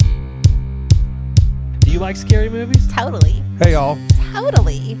like scary movies? Totally. Hey, y'all.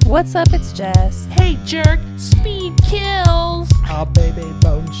 Totally. What's up? It's Jess. Hey, jerk. Speed kills. Ah, baby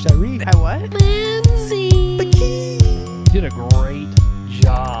bone sherry. I what? Lindsay. You did a great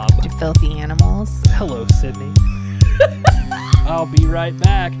job. You filthy animals. Hello, Sydney. I'll be right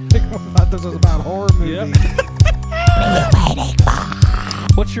back. I thought this was about horror movies.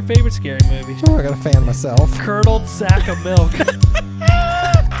 What's your favorite scary movie? Oh, I gotta fan myself. Curdled sack of milk.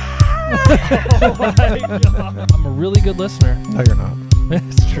 Oh my God. I'm a really good listener. No, you're not.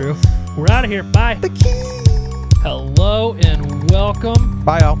 It's true. We're out of here. Bye. Hello and welcome.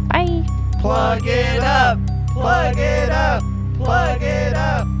 Bye, y'all. Bye. Plug it up. Plug it up. Plug it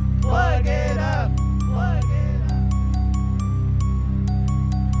up. Plug it up. Plug it up.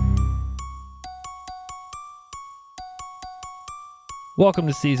 Welcome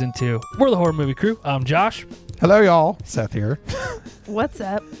to season 2. We're the Horror Movie Crew. I'm Josh. Hello, y'all. Seth here. What's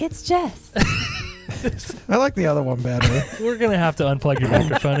up? It's Jess. I like the other one better. We're gonna have to unplug your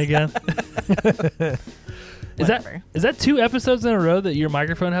microphone again. Is that 2 episodes in a row that your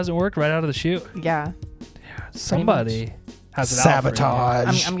microphone hasn't worked right out of the chute? Yeah. Somebody has it out for you.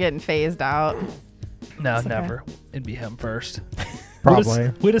 Sabotage. I'm getting phased out. No, It's okay. never. It'd be him first.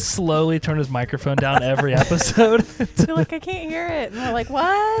 Probably. We just slowly turn his microphone down every episode. You're like, I can't hear it. And we're like,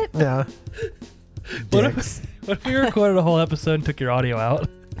 what? Yeah. What Dicks. What if we recorded a whole episode and took your audio out?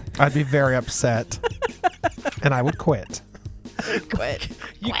 I'd be very upset. And I would quit. Quit.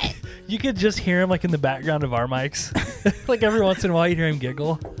 You could just hear him like in the background of our mics. Like every once in a while you'd hear him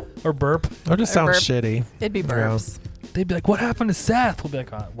giggle or burp. Or just Or sound burp. shitty. It'd be burps. They'd be like, what happened to Seth? We'll be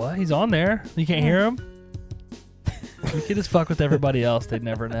like, what? He's on there. You can't hear him? We could just fuck with everybody else. They'd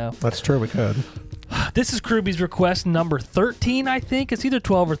never know. That's true, we could. This is Kruby's request number 13, I think. It's either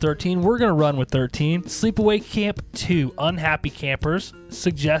 12 or 13. We're going to run with 13. Sleepaway Camp 2, Unhappy Campers,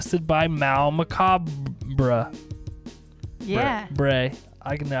 suggested by Mal Macabre. Yeah. Bray.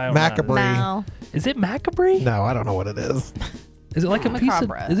 I don't know. Macabre. Mal. Is it macabre? No, I don't know what it is. Is it like a piece of?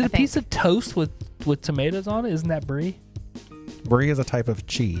 Macabre, Is it I a piece think. of toast with tomatoes on it? Isn't that brie? Brie is a type of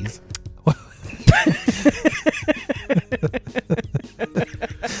cheese.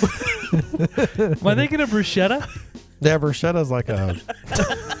 Am I thinking of bruschetta? Yeah, bruschetta's like a...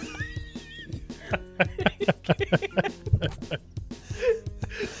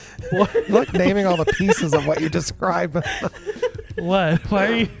 What? You like naming all the pieces of what you describe. What? Why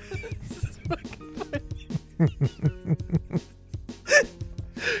are you?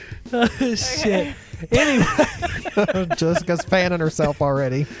 Oh, shit. Anyway, Jessica's fanning herself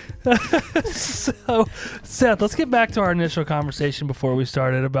already. so Seth, let's get back to our initial conversation before we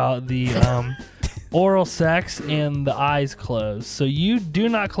started about the oral sex and the eyes closed. So you do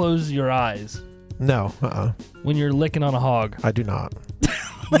not close your eyes No, when you're licking on a hog. I do not.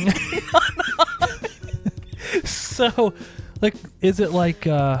 So, like, is it like,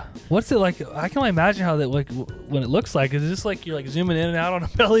 what's it like? I can only imagine how that, like, when it looks like. Is it just like you're like zooming in and out on a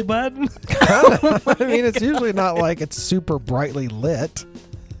belly button? I mean, it's usually not like it's super brightly lit.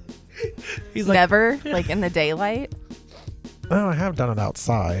 He's like, Never, like in the daylight. Oh, I have done it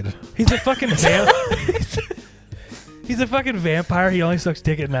outside. he's a fucking he's a fucking vampire. He only sucks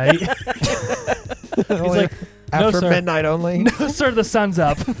dick at night. He's like, no, After sir. midnight only. No, sir, the sun's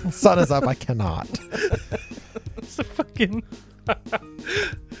up. Sun is up. I cannot. It's a fucking. I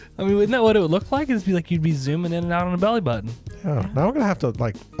mean, isn't that what it would look like? It'd be like you'd be zooming in and out on a belly button. Yeah. Now I'm gonna have to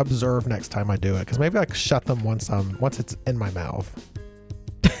like observe next time I do it because maybe I shut them once it's in my mouth.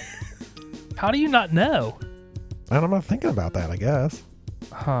 How do you not know? And I'm not thinking about that. I guess.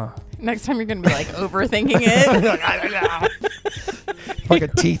 Huh. Next time you're going to be like overthinking it. If I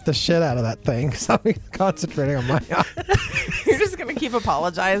could teeth the shit out of that thing, so I'm concentrating on my eye. You're just going to keep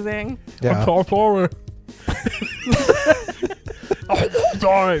apologizing. Yeah. I'm sorry. Oh,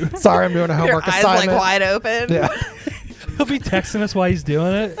 sorry. Sorry, I'm doing a Your homework eyes assignment. like wide open. Yeah. He'll be texting us while he's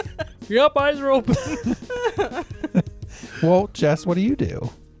doing it. Yep, eyes are open. Well, Jess, what do you do?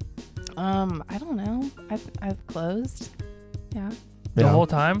 I don't know. I've closed. Yeah. The Yeah. whole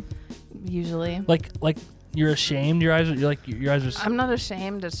time? Usually. Like you're ashamed? Your eyes are... I'm not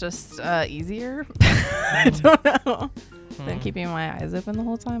ashamed. It's just easier. I don't know. Than keeping my eyes open the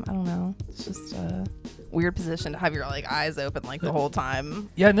whole time. I don't know. It's just a weird position to have your like eyes open like the whole time.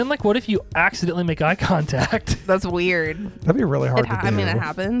 Yeah, and then like what if you accidentally make eye contact? That's weird. That'd be really hard to do. I mean, it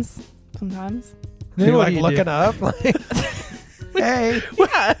happens sometimes. Then You're what like do you looking do? up, like, hey,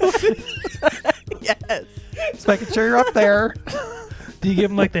 Yeah. Yes. just making sure you're up there. Do you give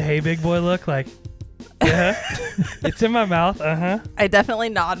him like the hey big boy look like, yeah, it's in my mouth, uh-huh. I definitely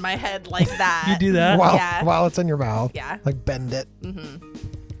nod my head like that. You do that? While Yeah. while it's in your mouth. Yeah. Like bend it. Mm-hmm.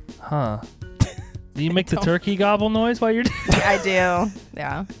 Huh. Do you make the turkey gobble noise while you're I do.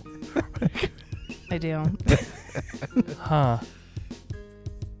 Yeah. I do. Huh.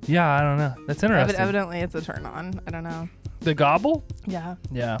 Yeah, I don't know. That's interesting. Evidently, it's a turn on. I don't know. The gobble? Yeah.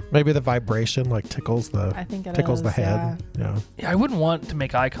 Yeah. Maybe the vibration like tickles the I think it tickles the is, head. Yeah. Yeah, I wouldn't want to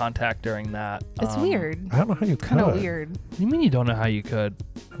make eye contact during that. It's weird. I don't know how you could. Kind of weird. What do you mean you don't know how you could?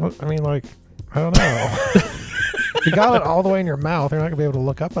 Well, I mean, like, I don't know. You got it all the way in your mouth. You're not gonna be able to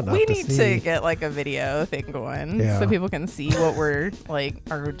look up enough. We to need see. to get like a video thing going Yeah. so people can see what we're like,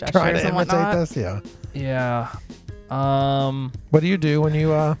 our gestures Trying to and imitate whatnot. this. Yeah. Yeah. What do you do when you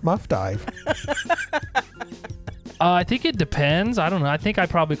muff dive? I think it depends. I don't know. I think I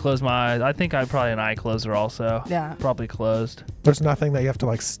probably close my eyes. I think I'm probably an eye closer also. Yeah. Probably closed. There's nothing that you have to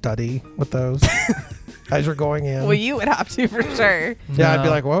like study with those as you're going in. Well, you would have to for sure. Yeah, I'd be No.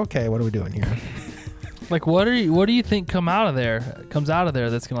 like, well, okay, what are we doing here? Like, what do you think comes out of there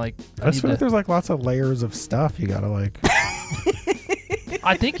that's gonna like? I just feel like there's like lots of layers of stuff you gotta like.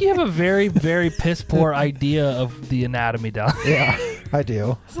 I think you have a very, very piss poor idea of the anatomy down. Yeah, I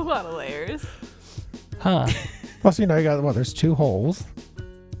do. It's a lot of layers. Huh. Plus, you know, you got there's 2 holes.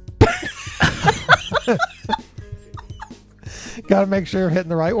 Got to make sure you're hitting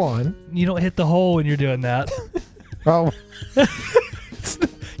the right one. You don't hit the hole when you're doing that. Oh,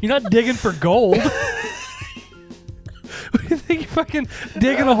 You're not digging for gold. What do you think you're fucking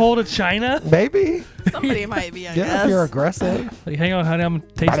digging a hole to China? maybe. Somebody might be, I Yeah, guess. if you're aggressive. Like, hang on, honey, I'm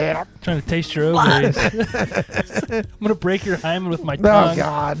trying to taste your ovaries. I'm gonna break your hymen with my Oh tongue.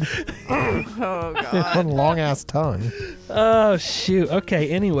 God, Oh, God. one long ass tongue. Oh shoot. Okay.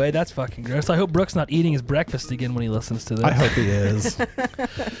 Anyway, that's fucking gross. I hope Brooke's not eating his breakfast again when he listens to this. I hope he is.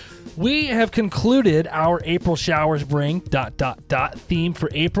 We have concluded our April showers bring ... theme for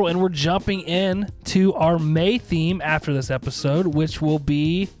April, and we're jumping in to our May theme after this episode, which will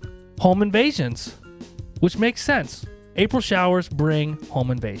be home invasions, which makes sense. April showers bring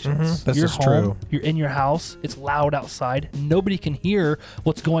home invasions. This You're is home, true. You're in your house. It's loud outside. Nobody can hear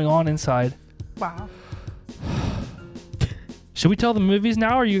what's going on inside. Wow. Should we tell the movies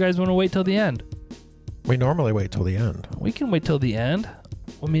now, or you guys want to wait till the end? We normally wait till the end. We can wait till the end.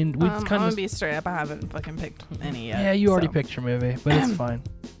 I mean, we I'm kind gonna of. be straight up. I haven't fucking picked any yet. Yeah, you already so. picked your movie, but it's fine.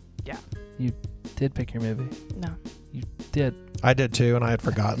 Yeah. You did pick your movie. No. You did. I did too, and I had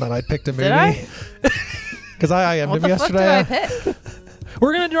forgotten that I'd picked a movie. Did I? Because I IM'd What him the fuck did yesterday. I pick?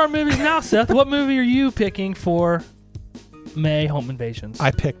 We're gonna do our movies now, Seth. What movie are you picking for May Home Invasions?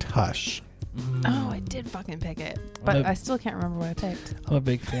 I picked Hush. Oh, I did fucking pick it. But Nope. I still can't remember what I picked. I'm a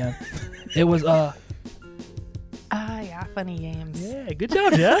big fan. It was Yeah, Funny Games. yeah, good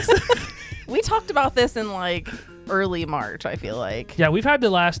job, Jess. We talked about this in like early March, I feel like. Yeah, we've had the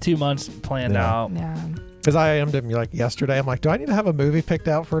last 2 months planned Yeah. out. Yeah. Because I IM'd him like yesterday. I'm like, do I need to have a movie picked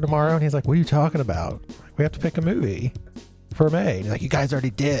out for tomorrow? And he's like, what are you talking about? We have to pick a movie for May. And he's like, you guys already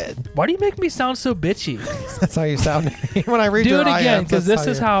did. Why do you make me sound so bitchy? That's how you sound to me when I read Do your it again, IMs, because that's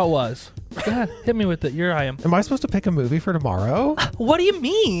this is you- how it was. Go ahead, hit me with it. Your I am. Am I supposed to pick a movie for tomorrow? What do you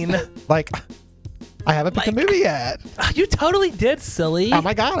mean? Like, I haven't picked a movie yet. You totally did, silly. Oh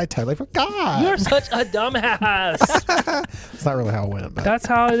my God, I totally forgot. You are such a dumbass. It's not really how it went, but That's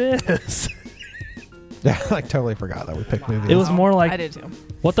how it is. yeah, I like totally forgot that we picked movies. It was more I like, did too.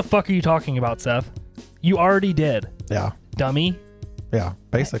 what the fuck are you talking about, Seth? You already did, yeah, dummy. yeah,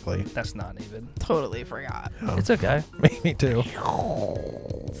 basically. That's not even. Totally forgot. It's okay. Me too.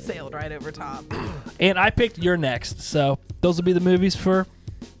 Sailed right over top. And I picked your next, so those will be the movies for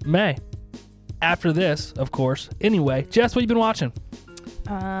May. After this, of course. Anyway, Jess, what you been watching?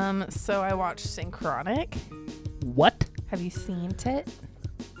 So I watched Synchronic. What? Have you seen it?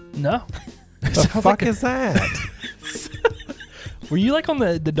 No. The Sounds fuck like a- is that? Were you like on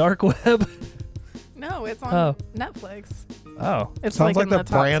the dark web? No, it's on Oh. Netflix. Oh, It's Sounds like in the the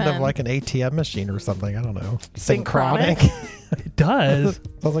top brand 10. of like an ATM machine or something. I don't know. Synchronic? it does.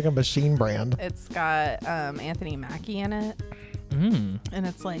 Sounds like a machine brand. It's got Anthony Mackie in it, and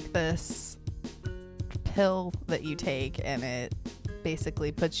it's like this pill that you take, and it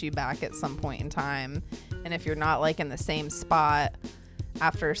basically puts you back at some point in time. And if you're not like in the same spot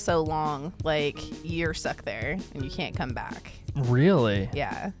after so long, like you're stuck there and you can't come back. Really?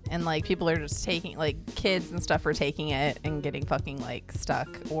 Yeah. And like people are just taking, like kids and stuff are taking it and getting fucking like stuck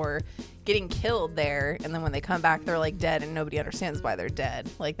or getting killed there. And then when they come back, they're like dead and nobody understands why they're dead.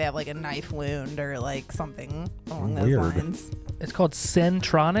 Like they have like a knife wound or like something along those Weird. lines. It's called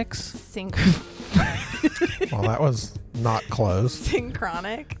Centronics. Well, that was not close.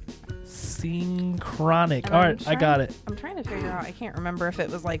 Synchronic. Synchronic. And All I'm right, I got it. I'm trying to figure out. I can't remember if it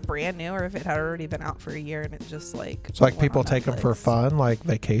was like brand new or if it had already been out for a year and it just like. So like went people on take them for Netflix. fun, like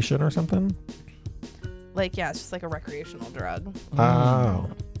vacation or something. Like, yeah, it's just like a recreational drug. Oh.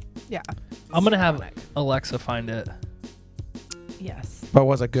 Yeah. I'm gonna have Chronic. Alexa find it. Yes. But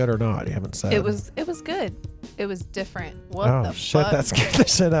was it good or not? You haven't said. It was good. It was different. What Oh the shit! fuck? That scared the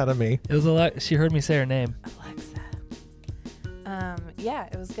shit out of me. It was she heard me say her name. Alexa. Yeah,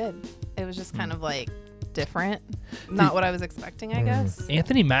 it was good. It was just kind of like different. Not what I was expecting, I guess.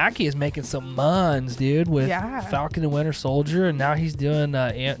 Anthony Mackie is making some muns, dude, with Yeah. Falcon and Winter Soldier, and now he's doing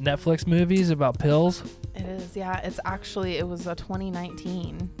Netflix movies about pills. It is, yeah. It was a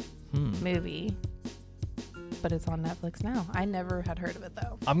 2019 movie, but it's on Netflix now. I never had heard of it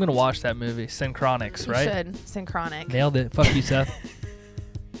though. I'm gonna watch that movie, Synchronics, You right? should. Synchronic. Nailed it. Fuck you, Seth.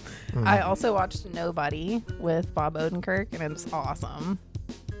 I also watched Nobody with Bob Odenkirk, and it's awesome.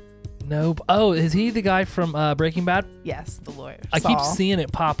 Nope. Oh, is he the guy from Breaking Bad? Yes, the lawyer. I keep Saul. seeing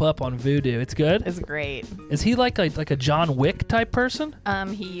it pop up on Vudu. It's good. It's great. Is he like a John Wick type person?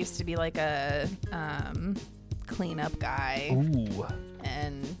 He used to be like a cleanup guy. Ooh.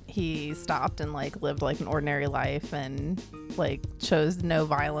 And he stopped and like lived like an ordinary life and like chose no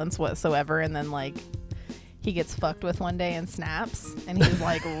violence whatsoever, and then like he gets fucked with one day and snaps, and he's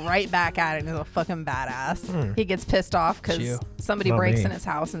like right back at it, and he's a fucking badass. He gets pissed off You. because somebody Not breaks me. in his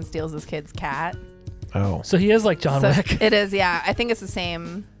house and steals his kid's cat. Oh. So he is like John So Wick. it is, yeah. I think it's the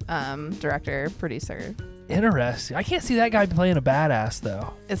same director, producer. Interesting. I can't see that guy playing a badass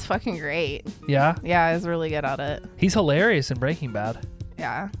though. It's fucking great. Yeah. Yeah, he's really good at it. He's hilarious in Breaking Bad.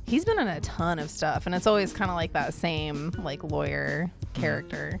 Yeah, he's been in a ton of stuff, and it's always kind of like that same like lawyer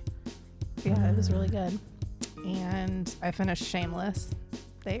character. Yeah, it was really good. And I finished Shameless.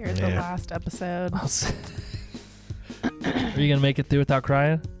 They aired the Yeah. last episode. Are you gonna make it through without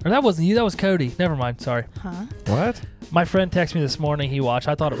crying? Or that wasn't you. That was Cody. Never mind. Sorry. Huh? What? My friend texted me this morning. He watched.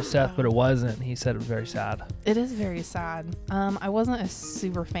 I thought it was Seth, but it wasn't. He said it was very sad. It is very sad. I wasn't a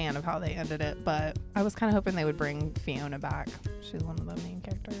super fan of how they ended it, but I was kind of hoping they would bring Fiona back. She's one of the main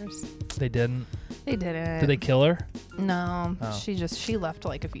characters. They didn't. They didn't. Did they kill her? No. Oh. She left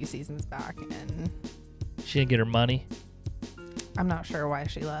like a few seasons back, and She didn't get her money. I'm not sure why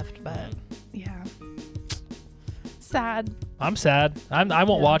she left, but yeah. Sad. I'm sad. I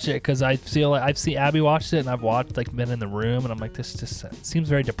won't Yeah. watch it because I feel like I've seen Abby watched it and I've watched like been in the room and I'm like this just seems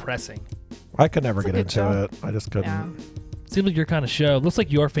very depressing. I could never It's a get good into show. it. I just couldn't. Yeah. Seems like your kind of show. Looks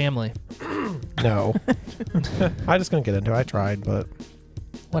like your family. No. I just couldn't get into it. I tried, but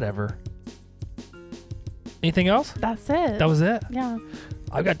Whatever. Anything else? That's it. That was it. Yeah.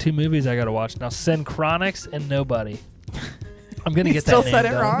 I've got 2 movies I got to watch now: Synchronics and Nobody. I'm gonna You get still that. said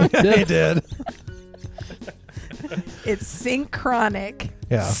name it down. wrong? he did. It's synchronic.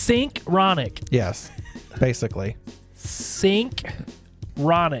 Yeah. Synchronic. Yes. Basically.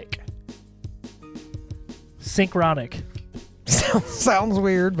 Synchronic. Synchronic. Sounds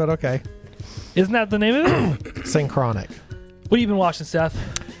weird, but okay. Isn't that the name of it? Synchronic. What have you been watching, Seth?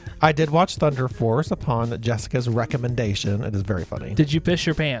 I did watch Thunder Force upon Jessica's recommendation. It is very funny. Did you piss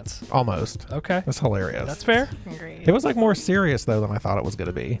your pants? Almost. Okay. It's hilarious. That's fair. Great. It was like more serious though than I thought it was going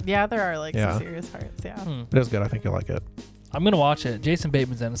to be. Yeah, there are like Yeah. some serious parts. Yeah. It is good. I think you'll like it. I'm going to watch it. Jason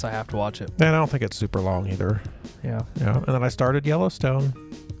Bateman's in it, so I have to watch it. And I don't think it's super long either. Yeah. Yeah. And then I started Yellowstone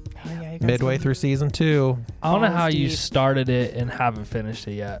Oh, yeah, you guys midway can- through season 2. I don't know Balls how you deep. started it and haven't finished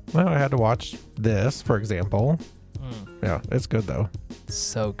it yet. Well, I had to watch this, for example. Yeah, it's good though.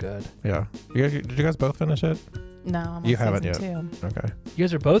 So good. Yeah. Did you guys both finish it? No, I'm on You haven't season yet. Okay. You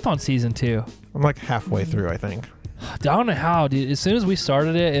guys are both on season 2. I'm like halfway through, I think. I don't know how, dude. As soon as we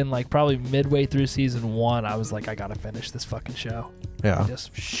started it and like probably midway through season 1, I was like, I got to finish this fucking show. Yeah.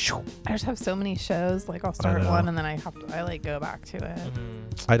 Just shoo. I just have so many shows. Like I'll start know. one and then I like go back to it.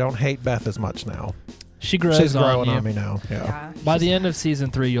 I don't hate Beth as much now. She grows She's on growing you. on me now. Yeah. Yeah. By the end of season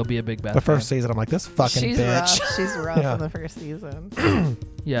 3, you'll be a big Beth The first fan. season, I'm like, this fucking she's bitch. rough. She's rough Yeah. in the first season.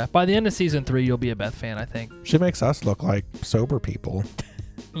 Yeah, by the end of season 3, you'll be a Beth fan, I think. She makes us look like sober people.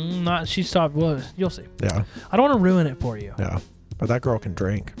 Not she stopped. Well, you'll see. Yeah. I don't want to ruin it for you. Yeah. But that girl can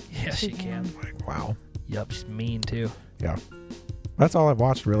drink. Yeah, she can. Like, wow. Yep, she's mean too. Yeah. That's all I've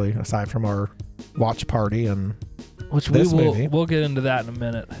watched really, aside from our watch party and Which This movie. we'll get into that in a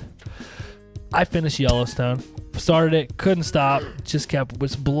minute. I finished Yellowstone. Started it, couldn't stop,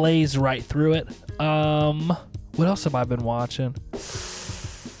 was blazed right through it. What else have I been watching?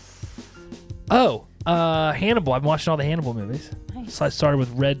 Oh, Hannibal. I've been watching all the Hannibal movies. Nice. So I started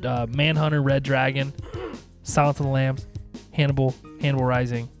with Manhunter, Red Dragon, Silence of the Lambs, Hannibal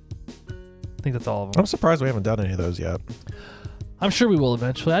Rising. I think that's all of them. I'm surprised we haven't done any of those yet. I'm sure we will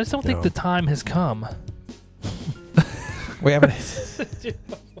eventually. I just don't think No. the time has come. We haven't.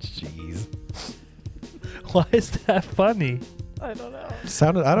 Jeez. Why is that funny? I don't know.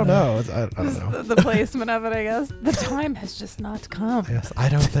 Sounded. I don't know. I don't Just know. the placement of it, I guess. The time has just not come. Yes, I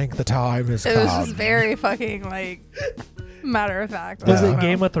don't think the time has It come. was just very fucking like matter of fact. Was Yeah. it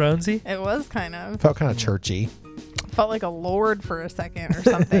Game of Thronesy? It was kind of. Felt kind of churchy. Felt like a lord for a second or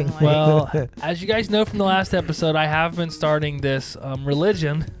something. Like, Well, as you guys know from the last episode, I have been starting this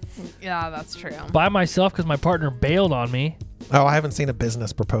religion yeah, that's true. by myself because my partner bailed on me. Oh, I haven't seen a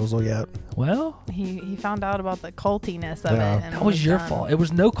business proposal yet. Well, He found out about the cultiness of Yeah. it. And that was your fault. It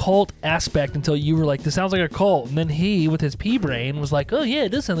was no cult aspect until you were like, this sounds like a cult. And then he, with his pea brain, was like, oh, yeah, it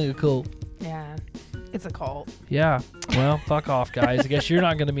does sound like a cult. Yeah, it's a cult. Yeah. Well, fuck off, guys. I guess you're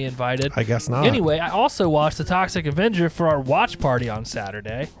not going to be invited. I guess not. Anyway, I also watched The Toxic Avenger for our watch party on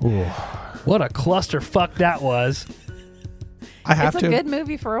Saturday. Ooh. What a clusterfuck that was. I have It's to. a good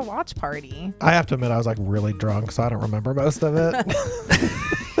movie for a watch party. I have to admit, I was like really drunk, so I don't remember most of it.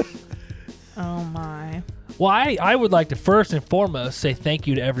 Oh my. Well, I would like to first and foremost say thank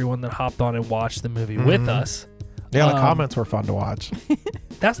you to everyone that hopped on and watched the movie with us. Yeah, the Um, comments were fun to watch.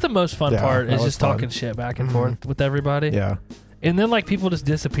 That's the most fun Yeah, part that is was just fun. talking shit back and forth with everybody. Yeah, And then like people just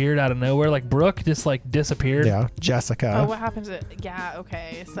disappeared out of nowhere. Like Brooke just like disappeared. yeah. Jessica. Oh, what happened to? Yeah,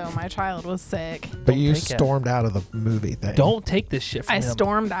 okay. So my child was sick. but you take it. stormed out of the movie thing. Don't take this shit from I him.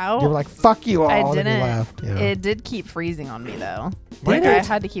 stormed out. You were like, "Fuck you all!" I and then didn't. you left. Yeah. It did keep freezing on me though. Mine Like I did.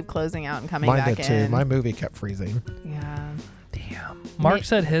 had to keep closing out and coming Mine back did too. in. My movie kept freezing, Yeah. Damn. Mark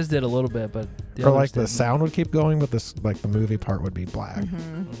said his did a little bit, but the or others like the didn't. sound would keep going, but this like the movie part would be black.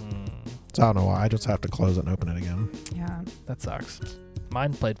 Mm-hmm. So I don't know why. I just have to close it and open it again. Yeah. That sucks.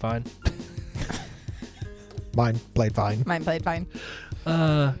 Mine played fine. Mine played fine. Mine played fine.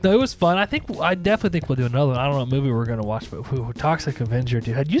 No, it was fun. I definitely think we'll do another one. I don't know what movie we're gonna watch, but Toxic Avenger,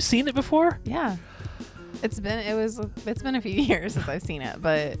 dude. Had you seen it before? Yeah. It's been a few years since I've seen it,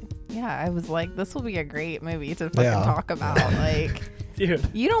 but yeah, I was like, this will be a great movie to fucking Yeah. talk about. Like, Dude.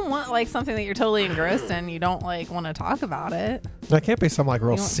 you don't want like something that you're totally engrossed in. You don't like want to talk about it. That can't be some like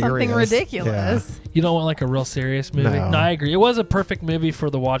real You want serious. something ridiculous. You don't want like a real serious movie? No. No, I agree. It was a perfect movie for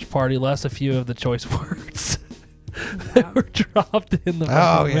the watch party, less a few of the choice words that were dropped in the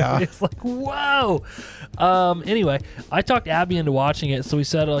Oh, movie. yeah. It's like, whoa. Anyway, I talked Abby into watching it, so we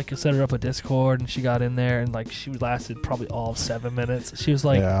set her up a Discord, and she got in there, and like she lasted probably all of 7 minutes. She was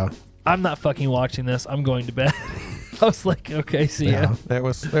like, Yeah. I'm not fucking watching this. I'm going to bed. I was like, okay, see ya. Yeah. It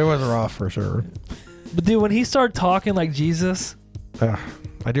was rough for sure. But dude, when he started talking like Jesus,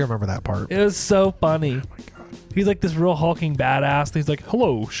 I do remember that part. it was so funny. Oh my god. He's like this real hulking badass. And he's like,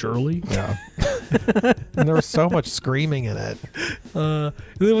 hello, Shirley. Yeah. And there was so much screaming in it. And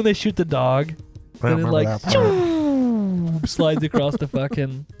then when they shoot the dog, I don't and it remember like that part. slides across the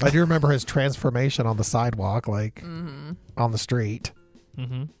fucking. I do remember his transformation on the sidewalk, like on the street.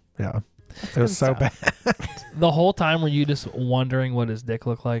 hmm Yeah. It was so bad. The whole time were you just wondering what his dick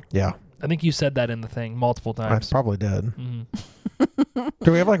looked like? Yeah. I think you said that in the thing multiple I times. probably did. Mhm.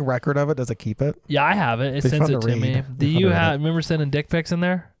 Do we have like record of it? Does it keep it? Yeah, I have it. It Be sends fun it to to me. read. Do Be fun you to read have? it. Remember sending dick pics in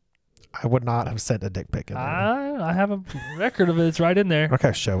there? I would not have sent a dick pic in there. I have a record of it. It's right in there.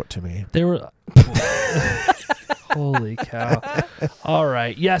 Okay, show it to me. They were. Holy cow! All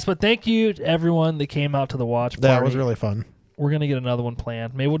right, yes, but thank you to everyone that came out to the watch party. That was really fun. We're gonna get another one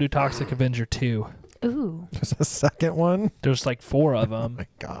planned. Maybe we'll do Toxic Avenger 2. Ooh. There's a second one. There's like 4 of Oh them, my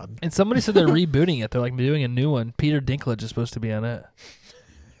god. and somebody said they're rebooting it. They're like doing a new one. Peter Dinklage is supposed to be in it.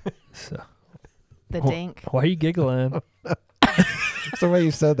 So The dink. why are you giggling? That's the way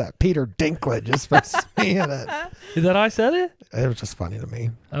you said that. Peter Dinklage is supposed to be in it. Is that how I said it? It was just funny to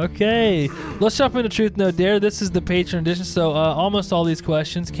me. Okay, let's jump into Truth No Dare. This is the patron edition, so almost all these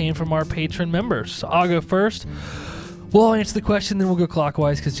questions came from our patron members. So I'll go first. We'll answer the question, then we'll go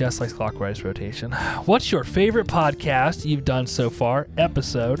clockwise because Jess likes clockwise rotation. What's your favorite podcast you've done so far,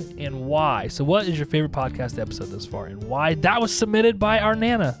 episode, and why? So what is your favorite podcast episode thus far, and why? That was submitted by our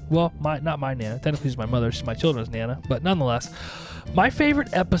Nana. Well, not my Nana. Technically, she's my mother. She's my children's Nana. But nonetheless, my favorite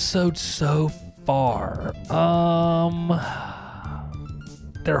episode so far.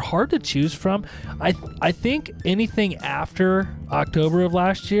 They're hard to choose from. I think anything after October of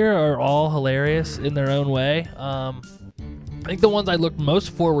last year are all hilarious in their own way. I think the ones I looked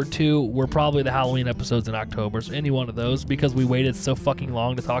most forward to were probably the Halloween episodes in October. So any one of those, because we waited so fucking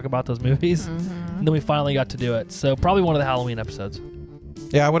long to talk about those movies, and then we finally got to do it. So probably one of the Halloween episodes.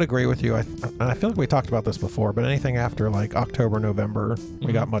 Yeah, I would agree with you. I feel like we talked about this before, but anything after like October, November,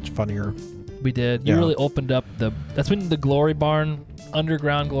 we got much funnier. We did. You Yeah. really opened up that's when the Glory Barn,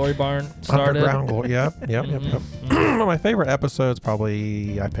 underground Glory Barn started. Underground Glory. Yep. My favorite episode's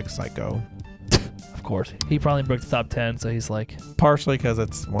probably I picked Psycho. Of course. He probably broke the top 10, so he's like, Partially because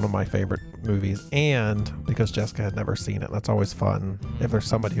it's one of my favorite movies, and because Jessica had never seen it. That's always fun if there's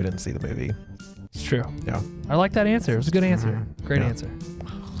somebody who didn't see the movie. It's true. Yeah. I like that answer. It was a good answer. Mhm. Great Yeah. answer.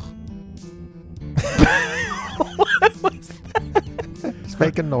 Just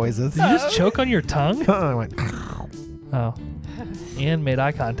making noises. Did you just choke on your tongue? I went, Oh. Ian made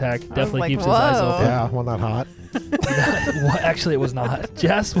eye contact. Definitely like, keeps his eyes whoa. open. yeah, wasn't that hot? Well, actually, it was not.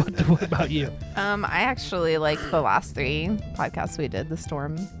 Jess, what about you? I actually like the last 3 podcasts we did, the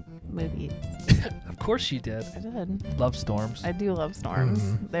Storm movies. Of course you did. I did. Love storms. I do love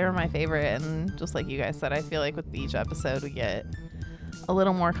storms. They were my favorite, and just like you guys said, I feel like with each episode we get a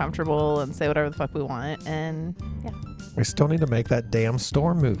little more comfortable and say whatever the fuck we want. And yeah, We still need to make that damn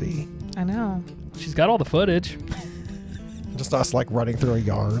storm movie. I know. She's got all the footage. Just us like running through a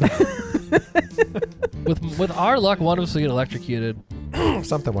yard. With our luck, one of us will get electrocuted.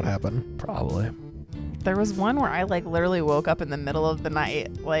 Something would happen. Probably. There was one where I like literally woke up in the middle of the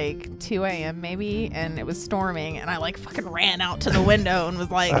night, like 2 a.m. maybe, and it was storming, and I like fucking ran out to the window and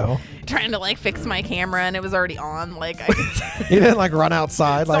was like trying to like fix my camera, and it was already on. Like I could You didn't like run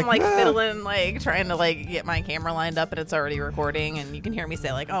outside. so like, I'm like "Ah." fiddling, like trying to like get my camera lined up, and it's already recording, and you can hear me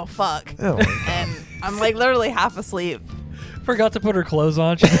say like, "Oh fuck," Oh, and I'm like literally half asleep. Forgot to put her clothes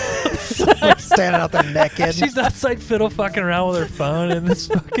on. She's standing out there naked. She's outside fiddle fucking around with her phone in this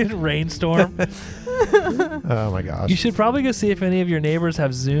fucking rainstorm. Oh my gosh. You should probably go see if any of your neighbors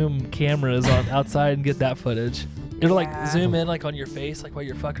have Zoom cameras on outside and get that footage. It'll like Yeah. zoom in like on your face, like while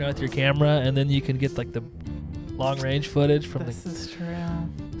you're fucking around with your camera, and then you can get like the long range footage from This is true.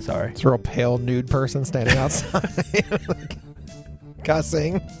 the. Sorry. It's a real pale nude person standing outside like,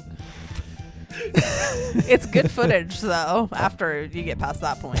 cussing. It's good footage though. After you get past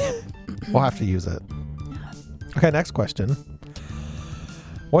that point, We'll have to use it. Okay, next question.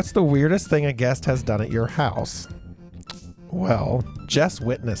 What's the weirdest thing a guest has done at your house? Well, Jess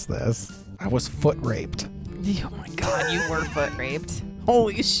witnessed this. I was foot raped. oh my god, you were foot raped.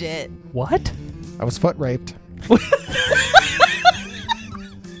 Holy shit. What? I was foot raped.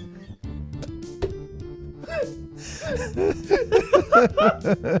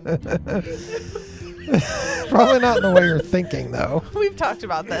 Probably not in the way you're thinking, though. We've talked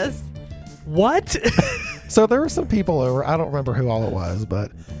about this. What? So there were some people over. I don't remember who all it was,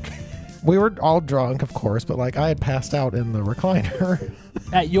 but we were all drunk, of course. But like I had passed out in the recliner.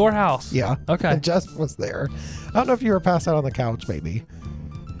 At your house? Yeah. Okay. And Jess was there. I don't know if you were passed out on the couch, maybe.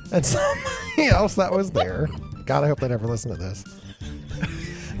 And somebody else that was there. God, I hope they never listen to this.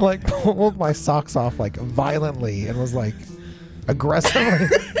 Like pulled my socks off like violently and was like aggressively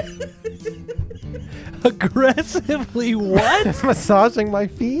Aggressively what? massaging my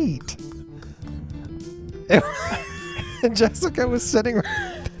feet. And Jessica was sitting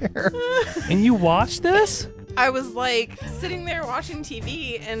right there. And you watched this? I was like sitting there watching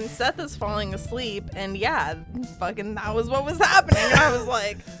TV and Seth is falling asleep, and yeah, fucking that was what was happening. And I was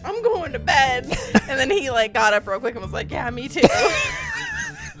like, I'm going to bed. And then he like got up real quick and was like, yeah, me too.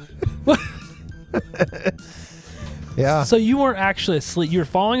 Yeah. So you weren't actually asleep. You were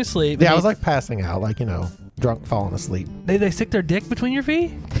falling asleep. Yeah, I and was like passing out, like, you know, drunk, falling asleep. they stick their dick between your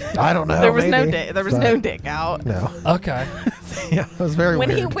feet? I don't know. There was no maybe. dick. There was But no dick out. No. Okay. Yeah, it was very When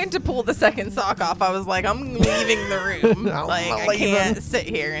weird. he went to pull the second sock off, I was like, I'm leaving the room. I'm Like, I leaving. can't sit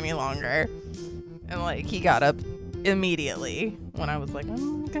here any longer. And like, he got up immediately when I was like,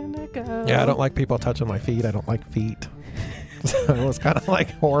 I'm gonna go. Yeah, I don't like people touching my feet. I don't like feet. So it was kind of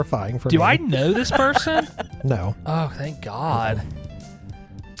like horrifying for me. Do I know this person? No. Oh, thank God.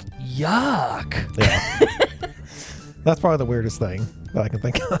 Yuck. Yeah. That's probably the weirdest thing that I can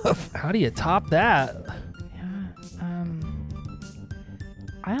think of. How do you top that? Yeah.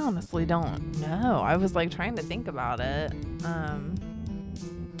 I honestly don't know. I was like trying to think about it. I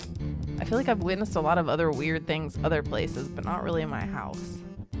feel like I've witnessed a lot of other weird things other places, but not really in my house.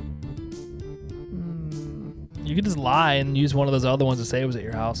 You could just lie and use one of those other ones to say it was at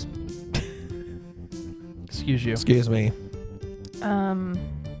your house. Excuse you. Excuse me.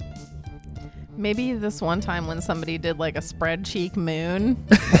 Maybe this one time when somebody did like a spread cheek moon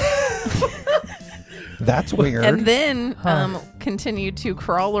That's weird. and then continued to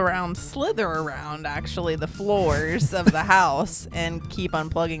crawl around, slither around actually the floors of the house and keep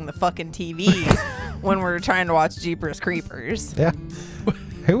unplugging the fucking TV when we're trying to watch Jeepers Creepers. Yeah.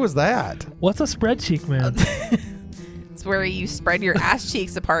 Who was that? What's a spread cheek man? It's where you spread your ass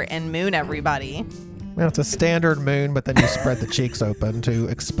cheeks apart and moon everybody. Well, it's a standard moon, but then you spread the cheeks open to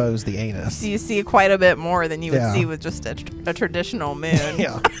expose the anus. So you see quite a bit more than you would Yeah. see with just a traditional moon.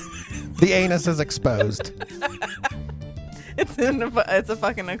 Yeah. The anus is exposed. It's a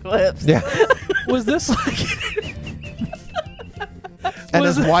fucking eclipse. Yeah. Was this like And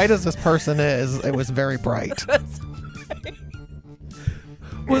Was as it- white as this person is, it was very bright.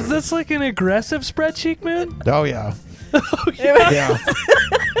 Was this like an aggressive spread cheek moon? Oh yeah. Yeah. Yeah.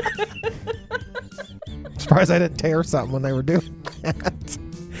 Surprised I didn't tear something when they were doing that.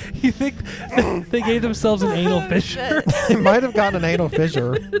 You think they gave themselves an anal fissure? They might have gotten an anal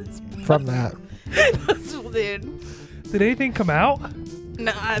fissure from that. Dude. Did anything come out?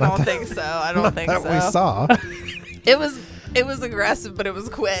 No, I don't think so. I don't think that so. we saw. It was aggressive, but it was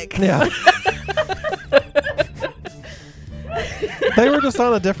quick. Yeah. They were just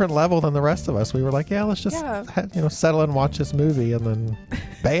on a different level than the rest of us. We were like, yeah, let's just settle and watch this movie, and then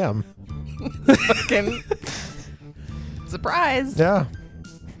bam. Fucking surprise. Yeah.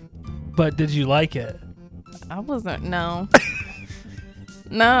 But did you like it? I wasn't. No.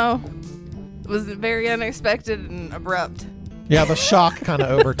 No. It was very unexpected and abrupt. Yeah, the shock kind of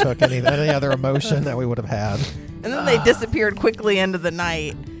overtook any other emotion that we would have had. And then they disappeared quickly into the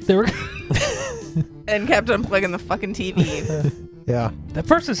night They were. and kept unplugging the fucking TV. Yeah. That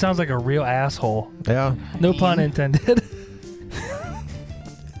person sounds like a real asshole. Yeah. No pun intended.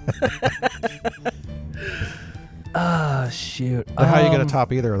 Ah, shoot. But how are you going to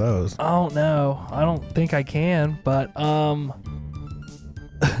top either of those? I don't know. I don't think I can, but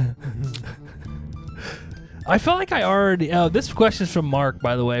I feel like I already. This question's from Mark,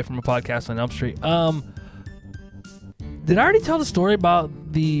 by the way, from a podcast on Elm Street. Did I already tell the story about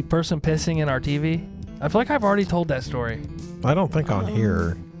the person pissing in our TV? I feel like I've already told that story. I don't think on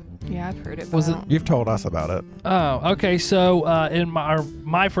here. Yeah, I've heard it. Was it- You've told us about it. Oh, okay. So in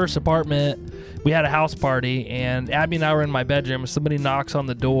my first apartment, we had a house party, and Abby and I were in my bedroom. And somebody knocks on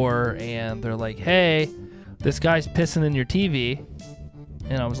the door, and they're like, "Hey, this guy's pissing in your TV."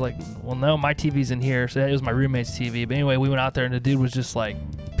 And I was like, "Well, no, my TV's in here." So it was my roommate's TV. But anyway, we went out there, and the dude was just like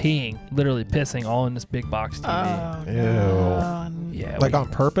peeing, literally pissing, all in this big box TV. Oh, Ew. no. Yeah, Like on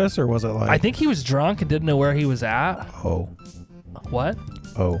purpose, or was it like? I think he was drunk and didn't know where he was at. Oh. What?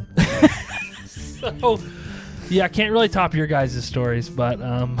 Oh. So, yeah, I can't really top your guys' stories, but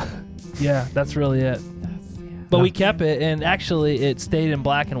yeah, that's really it. But we kept it, and actually, it stayed in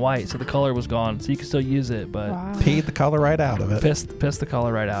black and white, so the color was gone. So you can still use it, but Wow. Peed the color right out of it. pissed the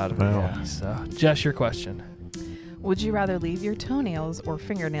color right out of it. Wow. Yeah. So, Jess, your question. Would you rather leave your toenails or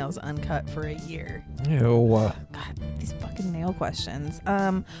fingernails uncut for a year? Ew. God, these fucking nail questions.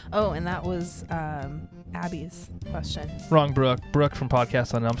 Oh, and that was Abby's question. Wrong, Brooke. Brooke from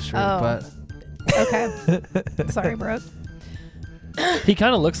Podcast on Elm Street, Oh. but Okay. Sorry, Brooke. he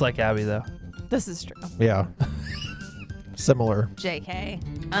kind of looks like Abby, though. This is true. Yeah. Similar. JK.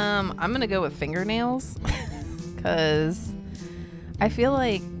 I'm gonna go with fingernails because I feel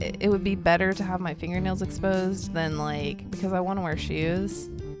like it would be better to have my fingernails exposed than because I want to wear shoes,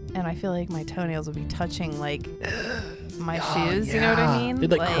 and I feel like my toenails would be touching my shoes. You know what I mean?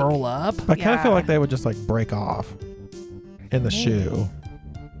 They'd curl up. I kind of feel Yeah. like they would just break off in the shoe.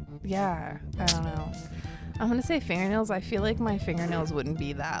 Yeah, I don't know. I'm gonna say fingernails. I feel like my fingernails wouldn't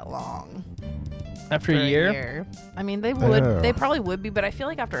be that long. After for a year? I mean, they would. Oh. They probably would be, but I feel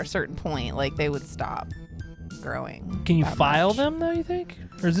like after a certain point, they would stop growing. Can you that file much. them, though, you think?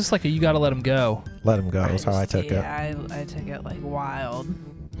 Or is this you got to let them go? Let him go is how I took it. Yeah, I took it wild.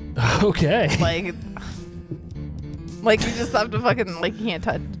 Okay. You just have to fucking you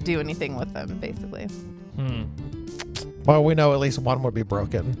can't do anything with them, basically. Well, we know at least one would be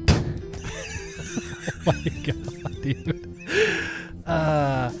broken. Oh my God, dude.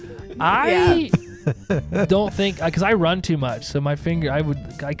 I don't think, because I run too much, so my finger,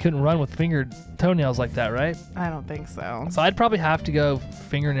 I couldn't run with toenails like that, right? I don't think so. So I'd probably have to go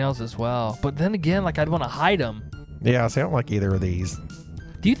fingernails as well. But then again, I'd want to hide them. Yeah, see, I don't like either of these.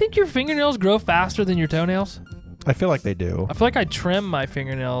 Do you think your fingernails grow faster than your toenails? I feel like they do. I feel like I trim my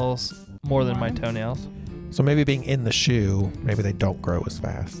fingernails more than my toenails. So maybe being in the shoe, maybe they don't grow as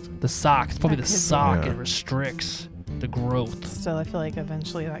fast. The sock, it's probably That the could be. sock. Yeah. It restricts the growth. Still, I feel like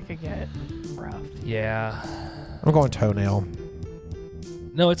eventually that could get rough. Yeah. I'm going toenail.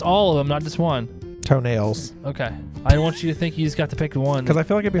 No, it's all of them, not just one. Toenails. Okay. I don't want you to think you just got to pick one. Because I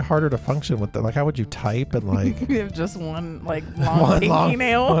feel like it'd be harder to function with them. How would you type and You have just one long one pinky long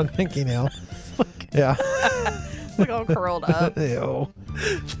nail. One pinky nail. Yeah. It's all curled up. Ew.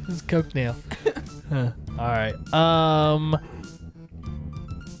 It's Coke nail. Huh. All right.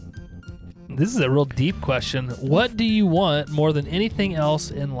 This is a real deep question. What do you want more than anything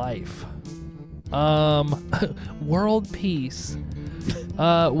else in life? World peace.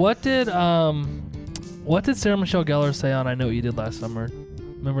 What did Sarah Michelle Gellar say on I Know What You Did Last Summer?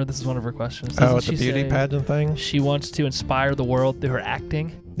 Remember, this is one of her questions. Oh, Doesn't it's a she beauty say pageant thing? She wants to inspire the world through her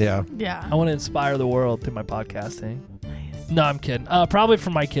acting. Yeah. Yeah. I want to inspire the world through my podcasting. Nice. No, I'm kidding. Probably for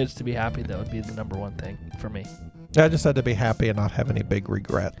my kids to be happy, that would be the number one thing for me. I just had to be happy and not have any big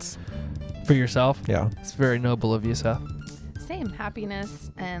regrets. For yourself? Yeah. It's very noble of you, Seth. Same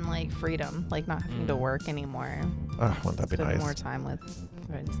happiness and like freedom, like not having to work anymore. Oh, wouldn't that be Spend nice? more time with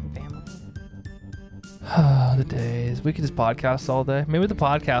friends and family. The days. We could just podcast all day. Maybe the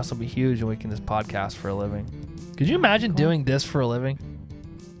podcast will be huge and we can just podcast for a living. Could you imagine doing this for a living?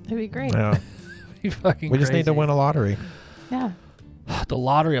 It'd be great. Yeah. It'd be fucking We just need to crazy. win a lottery. Yeah. The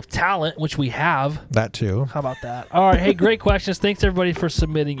lottery of talent, which we have. That too. How about that? All right. Hey, great questions. Thanks, everybody, for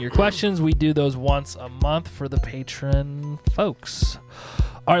submitting your questions. We do those once a month for the patron folks.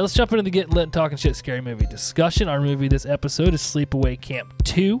 All right, let's jump into the Getting Lit and Talking Shit scary movie discussion. Our movie this episode is Sleepaway Camp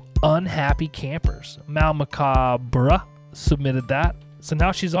 2, Unhappy Campers. Mal Macabre submitted that. So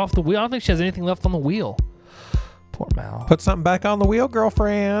now she's off the wheel. I don't think she has anything left on the wheel. Poor Mal. Put something back on the wheel,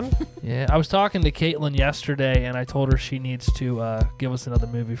 girlfriend. Yeah, I was talking to Caitlin yesterday, and I told her she needs to give us another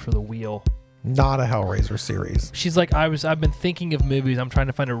movie for the wheel. Not a Hellraiser series. She's like, I've been thinking of movies. I'm trying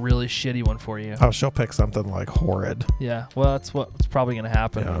to find a really shitty one for you. Oh, she'll pick something like horrid. Yeah, well, that's what's probably going to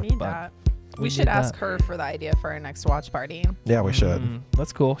happen. Yeah. We need but that. we We need should ask that. her for the idea for our next watch party. Yeah, we should.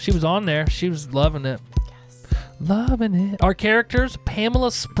 That's cool. She was on there. She was loving it. Yes. Loving it. Our characters, Pamela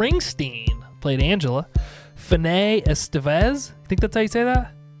Springsteen played Angela. Fene Estevez. I think that's how you say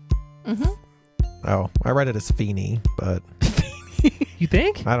that? Mm-hmm. Oh, I read it as Feeny, but You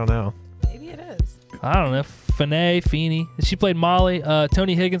think? I don't know. Maybe it is. I don't know. Fene, Feeney. She played Molly.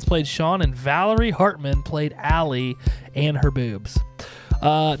 Tony Higgins played Sean. And Valerie Hartman played Allie and her boobs.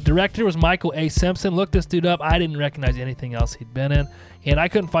 Director was Michael A. Simpson. Look this dude up. I didn't recognize anything else he'd been in. And I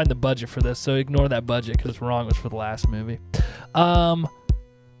couldn't find the budget for this, so ignore that budget because it's wrong. It was for the last movie.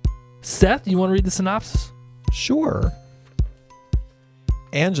 Seth, you want to read the synopsis? Sure.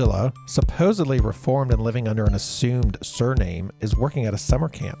 Angela, supposedly reformed and living under an assumed surname, is working at a summer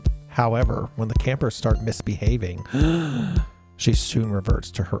camp. However, when the campers start misbehaving, she soon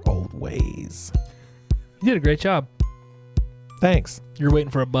reverts to her old ways. You did a great job. Thanks. You were waiting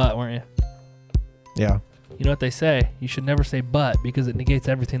for a but, weren't you? Yeah. You know what they say? You should never say but because it negates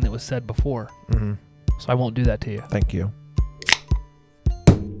everything that was said before. Mm-hmm. So I won't do that to you. Thank you.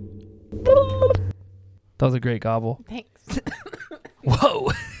 That was a great gobble. Thanks.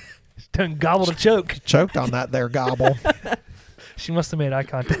 Whoa. Done gobble to choke. Choked on that there gobble. She must have made eye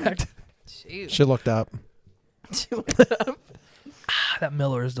contact. Shoot. She looked up. That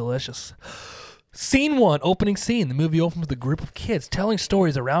Miller is delicious. Scene 1, opening scene. The movie opens with a group of kids telling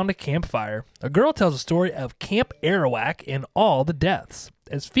stories around a campfire. A girl tells a story of Camp Arawak and all the deaths.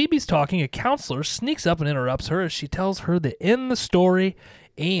 As Phoebe's talking, a counselor sneaks up and interrupts her as she tells her to end the story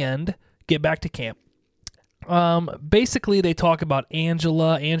and get back to camp. Basically, they talk about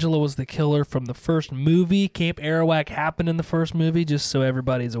Angela. Angela was the killer from the first movie. Camp Arawak happened in the first movie, just so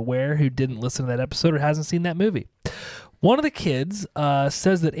everybody's aware who didn't listen to that episode or hasn't seen that movie. One of the kids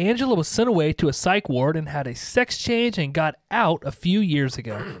says that Angela was sent away to a psych ward and had a sex change and got out a few years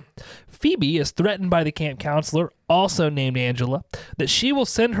ago. Phoebe is threatened by the camp counselor, also named Angela, that she will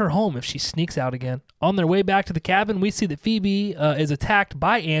send her home if she sneaks out again. On their way back to the cabin, we see that Phoebe is attacked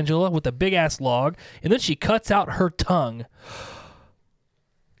by Angela with a big-ass log, and then she cuts out her tongue.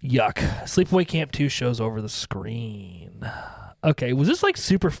 Yuck. Sleepaway Camp 2 shows over the screen. Okay, was this like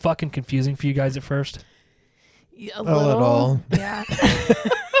super fucking confusing for you guys at first? Yeah, A little. Yeah.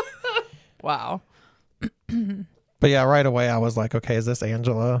 Wow. But yeah, right away I was like, okay, is this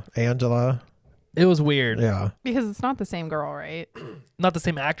Angela? Angela? It was weird. Yeah. Because it's not the same girl, right? Not the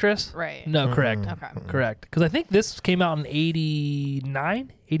same actress? Right. No, correct. Okay. Correct. Because I think this came out in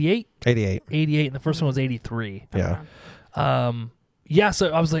 89? 88? 88. 88, and the first one was 83. Yeah. Yeah,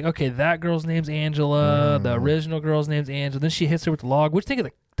 so I was like, okay, that girl's name's Angela. The original girl's name's Angela. Then she hits her with the log. What do you think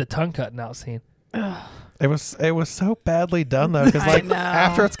of the tongue cutting out scene? It was so badly done though, because I like know.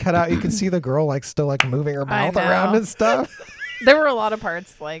 after it's cut out, you can see the girl like still like moving her I mouth know. around and stuff. There were a lot of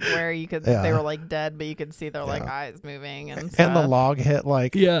parts like where you could Yeah. they were like dead, but you could see their like Yeah. eyes moving and And stuff. the log hit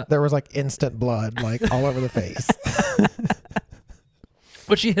like Yeah. there was like instant blood like all over the face.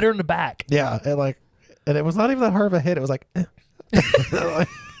 But she hit her in the back. Yeah, and it was not even that hard of a hit. It was like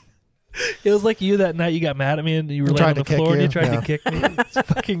It was like you that night you got mad at me and you were laying Tried on the to kick floor and you you, tried yeah. to kick me. It's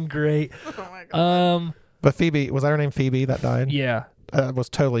fucking great. Oh my god. But Phoebe, was that her name Phoebe that died? Yeah. Was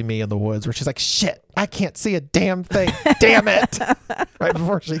totally me in the woods where she's like, shit, I can't see a damn thing. Damn it. Right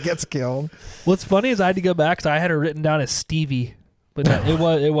before she gets killed. What's funny is I had to go back because I had her written down as Stevie. But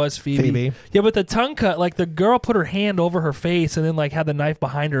no, it was Phoebe. Phoebe. Yeah, but the tongue cut, like the girl put her hand over her face and then like had the knife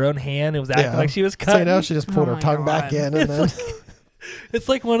behind her own hand. It was acting Yeah. like she was So cutting. you know, she just pulled Oh her my tongue back God. in and then It's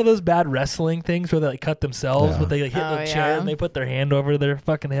like one of those bad wrestling things where they like cut themselves, Yeah. but they like, hit Oh, the chair yeah. and they put their hand over their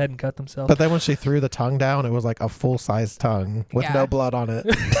fucking head and cut themselves. But then when she threw the tongue down, it was like a full-size tongue with Yeah. no blood on it.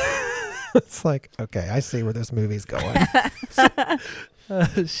 It's like, okay, I see where this movie's going.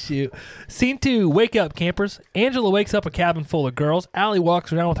 Shoot. Scene 2, wake up, campers. Angela wakes up a cabin full of girls. Allie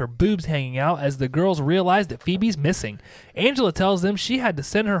walks around with her boobs hanging out as the girls realize that Phoebe's missing. Angela tells them she had to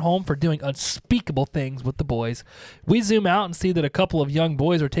send her home for doing unspeakable things with the boys. We zoom out and see that a couple of young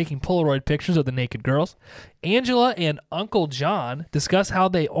boys are taking Polaroid pictures of the naked girls. Angela and Uncle John discuss how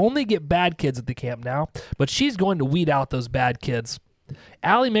they only get bad kids at the camp now, but she's going to weed out those bad kids.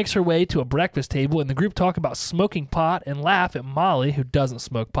 Allie makes her way to a breakfast table, and the group talk about smoking pot and laugh at Molly, who doesn't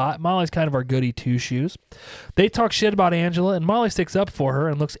smoke pot. Molly's kind of our goody two-shoes. They talk shit about Angela, and Molly sticks up for her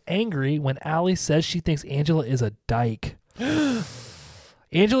and looks angry when Allie says she thinks Angela is a dyke.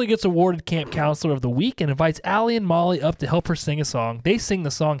 Angela gets awarded Camp Counselor of the Week and invites Allie and Molly up to help her sing a song. They sing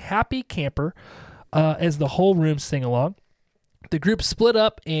the song Happy Camper as the whole room sing along. The group split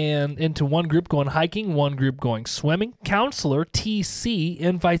up and into one group going hiking, one group going swimming. Counselor TC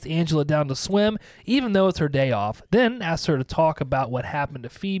invites Angela down to swim, even though it's her day off. Then asks her to talk about what happened to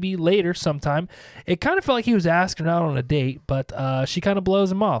Phoebe later sometime. It kind of felt like he was asking her out on a date, but she kind of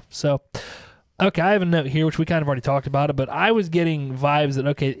blows him off. So, okay, I have a note here, which we kind of already talked about it, but I was getting vibes that,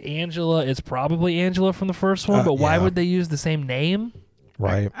 okay, Angela is probably Angela from the first one, but why yeah. would they use the same name?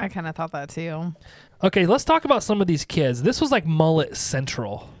 Right. I kind of thought that too. Okay, let's talk about some of these kids. This was like mullet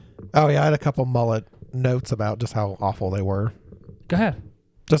central. Oh, yeah, I had a couple mullet notes about just how awful they were. Go ahead.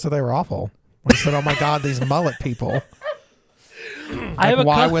 Just that they were awful. I said, oh my God, these mullet people. I have a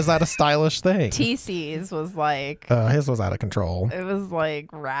Why was that a stylish thing? TC's was like, His was out of control. it was like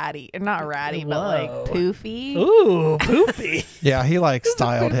ratty. Not ratty, but Whoa. like poofy. Ooh, poopy. Yeah, he like Just a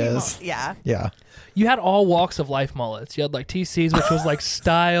styled poofy his. mo- Yeah. Yeah. You had all walks of life mullets. You had like TC's, which was like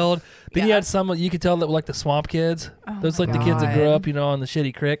styled. Then you Yeah. had some you could tell that were like the swamp kids. Oh Those my like the kids that grew God. up, on the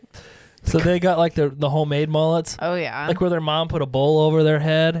shitty creek. So they got like the homemade mullets. Oh, yeah. Like where their mom put a bowl over their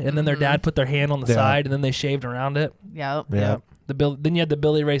head, and then their dad put their hand on the Yeah. side, and then they shaved around it. Yep. Yeah. Then you had the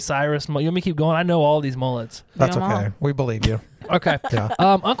Billy Ray Cyrus. You want me to keep going? I know all these mullets. That's Bring 'em okay. all. We believe you. Okay. Yeah.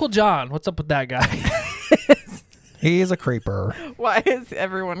 Uncle John, what's up with that guy? He's a creeper. Why does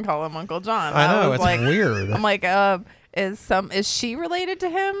everyone call him Uncle John? I know. was It's like, weird. I'm like, is she related to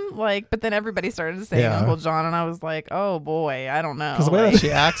him? Like, but then everybody started saying Yeah. Uncle John, and I was like, oh boy, I don't know. Because the way Like, that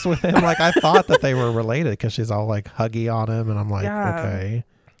she acts with him, like I thought that they were related because she's all like huggy on him, and I'm like, Yeah. okay,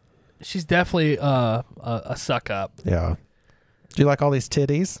 She's definitely a suck up. yeah. Do you like all these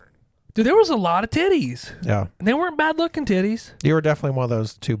titties? Dude, there was a lot of titties. Yeah. And they weren't bad looking titties. You were definitely one of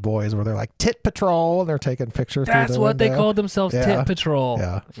those two boys where they're like tit patrol and they're taking pictures. That's through the what they window. called themselves, Yeah. Tit Patrol.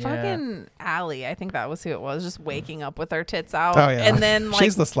 Yeah. fucking Allie, I think that was who it was, just waking up with her tits out. Oh yeah. And then like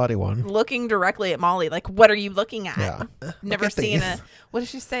she's the slutty one. looking directly at Molly, like, what are you looking at? Yeah. Never Look at seen these. a, what does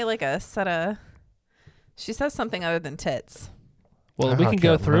she say? Like a set of, she says something other than tits. Well, I we can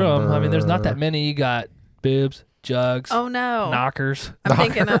go can't through them. I mean, there's not that remember. many. You got boobs, jugs, Oh no. knockers. I'm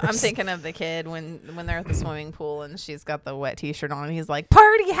thinking Knockers. of the kid when they're at the swimming pool and she's got the wet t-shirt on and he's like,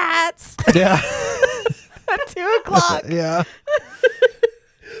 party hats Yeah. at 2:00. Yeah.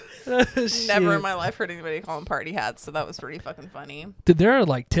 Never in my life heard anybody call them party hats, so that was pretty fucking funny. Dude, there are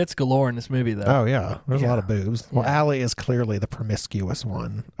like tits galore in this movie, though. Oh yeah. There's a lot of boobs. Well, Yeah. Allie is clearly the promiscuous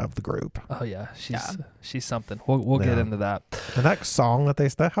one of the group. Oh yeah, Yeah. she's something. We'll get Yeah. into that. And that song that they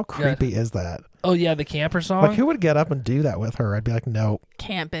said, how creepy is that? Oh yeah, the camper song. Like, who would get up and do that with her? I'd be like, no.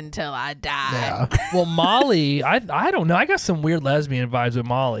 Camp until I die. Yeah. Well, Molly, I don't know. I got some weird lesbian vibes with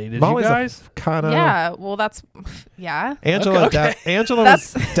Molly. Did Molly's you guys? kind of. Yeah, well that's yeah. Angela, Okay. Angela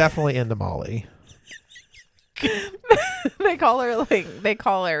was definitely into Molly. they call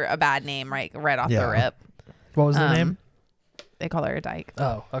her a bad name right off Yeah. the rip. What was the name? They call her a dyke.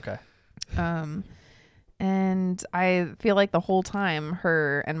 Oh, okay. And I feel like the whole time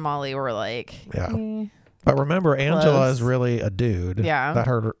her and Molly were like, Yeah. eh. But remember, Angela Close. is really a dude. Yeah. That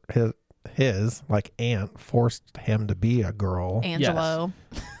her his like aunt forced him to be a girl. Angelo.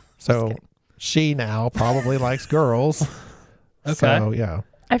 So she now probably likes girls. Okay. So yeah.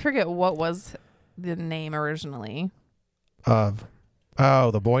 I forget what was the name originally.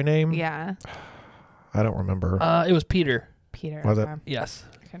 The boy name? Yeah, I don't remember. It was Peter. Peter. Was it? okay. Yes.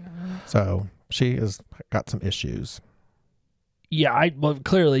 I couldn't remember. So she has got some issues. Yeah, well,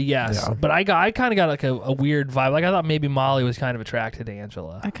 clearly yes, Yeah. but I kind of got like a weird vibe. Like I thought maybe Molly was kind of attracted to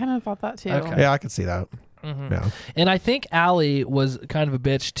Angela. I kind of thought that too. Okay. Yeah, I could see that. Mhm. Yeah. And I think Allie was kind of a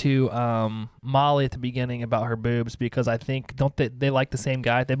bitch to Molly at the beginning about her boobs because I think don't they like the same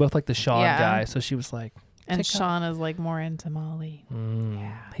guy? They both like the Sean Yeah. guy, so she was like, And Sean is like more into Molly.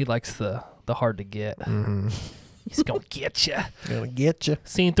 He likes the hard to get. He's gonna get you. Gonna get you.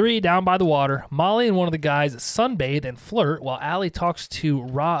 Scene 3, down by the water. Molly and one of the guys sunbathe and flirt while Allie talks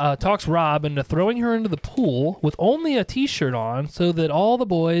Rob into throwing her into the pool with only a t-shirt on so that all the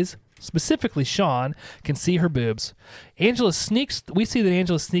boys, specifically Sean, can see her boobs. We see that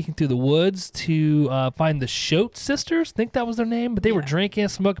Angela's sneaking through the woods to find the Schote sisters. I think that was their name, but they were drinking,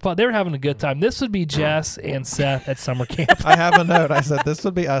 smoking pot. They were having a good time. This would be Jess and Seth at summer camp. I have a note. I said this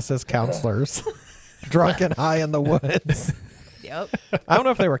would be us as counselors. Drunk and high in the woods. Yep. I don't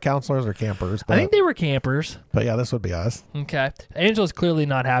know if they were counselors or campers, but I think they were campers. But yeah, this would be us. Okay. Angela's clearly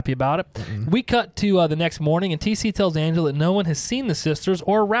not happy about it. We cut to the next morning, and TC tells Angela that no one has seen the sisters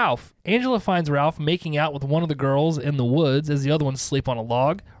or Ralph. Angela finds Ralph making out with one of the girls in the woods as the other ones sleep on a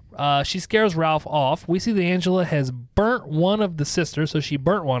log. She scares Ralph off. We see that Angela has burnt one of the sisters, so she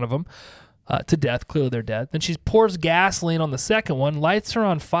burnt one of them to death. Clearly they're dead. Then she pours gasoline on the second one, lights her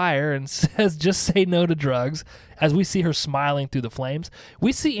on fire, and says, just say no to drugs, as we see her smiling through the flames.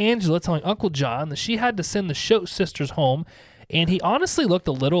 We see Angela telling Uncle John that she had to send the Schote sisters home, and he honestly looked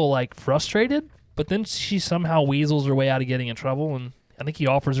a little frustrated, but then she somehow weasels her way out of getting in trouble, and I think he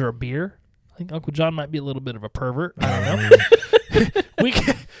offers her a beer. I think Uncle John might be a little bit of a pervert. I don't know.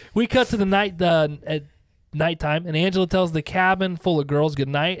 we cut to the night at nighttime, and Angela tells the cabin full of girls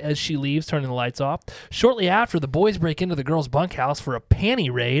goodnight as she leaves, turning the lights off. Shortly after, the boys break into the girls' bunkhouse for a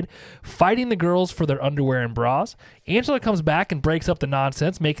panty raid, fighting the girls for their underwear and bras. Angela comes back and breaks up the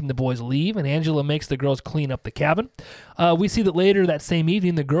nonsense, making the boys leave, and Angela makes the girls clean up the cabin. We see that later that same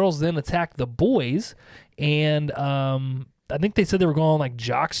evening, the girls then attack the boys, and I think they said they were going on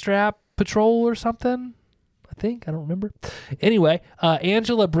jockstrap patrol or something. I don't remember. Anyway,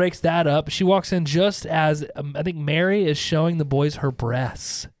 Angela breaks that up. She walks in just as I think Mary is showing the boys her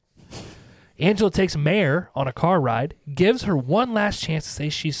breasts. Angela takes Mare on a car ride, gives her one last chance to say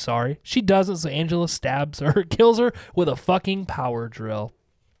she's sorry. She doesn't, so Angela stabs her, kills her with a fucking power drill.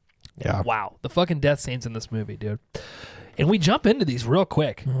 Yeah. Wow. The fucking death scenes in this movie, dude. And we jump into these real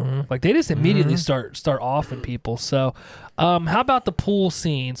quick. They just immediately start offing people. So how about the pool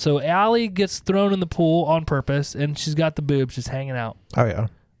scene? So Allie gets thrown in the pool on purpose, and she's got the boobs just hanging out. Oh, yeah.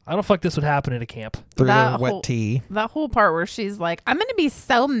 I don't think this would happen at a camp. Through That the wet whole- tea. That whole part where she's like, I'm going to be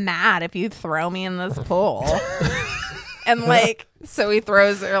so mad if you throw me in this pool. And so he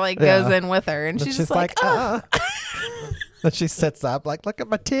throws her, goes in with her. And And she's just like, Then she sits up look at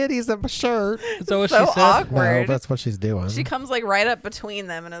my titties and my shirt. Is that what so she said? awkward. No, that's what she's doing. She comes right up between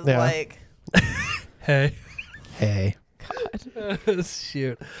them and is Yeah. like, Hey. Hey.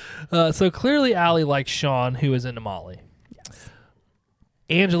 Shoot. So clearly Allie likes Sean, who is into Molly. yes.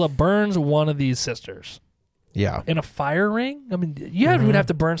 Angela burns one of these sisters Yeah. in a fire ring. I mean, would have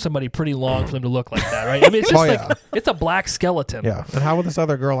to burn somebody pretty long for them to look like that, right? I mean, it's just it's a black skeleton. Yeah. And how would this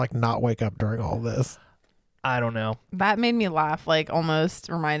other girl not wake up during all this? I don't know. That made me laugh. Almost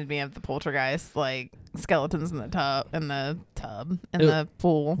reminded me of the Poltergeist, skeletons in the tub, in the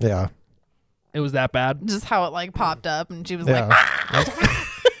pool. Yeah. It was that bad. Just how it popped up, and she was Yeah.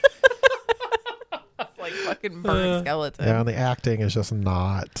 it's fucking burnt skeleton. Yeah, and the acting is just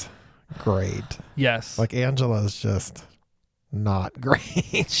not great. Yes. Angela's just not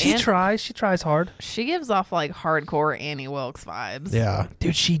great. She tries hard. She gives off hardcore Annie Wilkes vibes. Yeah.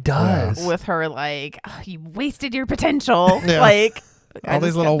 Dude, she does. With her "Oh, you wasted your potential." Yeah. I All these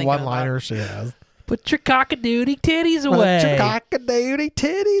just little kept thinking of that. one-liners she has. Put your cockadoodie titties away. Put your cock-a-doodie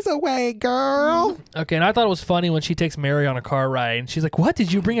titties away, girl. Okay, and I thought it was funny when she takes Mary on a car ride, and she's like, "What?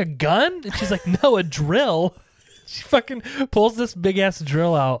 Did you bring a gun?" And she's like, "No, a drill." She fucking pulls this big-ass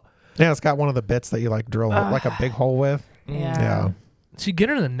drill out. Yeah, it's got one of the bits that you drill a big hole with. Yeah. Yeah. Did she get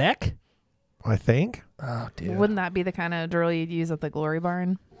her in the neck? I think. Oh, dude. Wouldn't that be the kind of drill you'd use at the Glory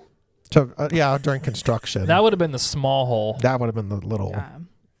Barn? So, during construction. That would have been the small hole. That would have been the little,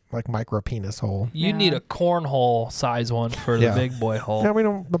 Yeah. micro penis hole. You Yeah. need a cornhole size one for the Yeah. big boy hole.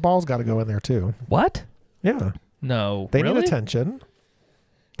 Yeah, the ball's got to go in there too. What? Yeah. No. They really? need attention.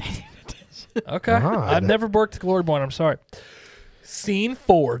 Okay. God. I've never worked at Glory Barn. I'm sorry. Scene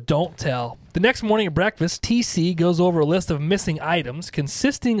 4, Don't Tell. The next morning at breakfast, TC goes over a list of missing items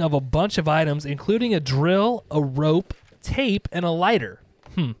consisting of a bunch of items, including a drill, a rope, tape, and a lighter.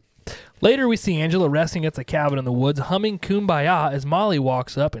 Later, we see Angela resting at the cabin in the woods, humming Kumbaya as Molly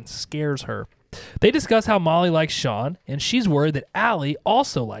walks up and scares her. They discuss how Molly likes Sean, and she's worried that Allie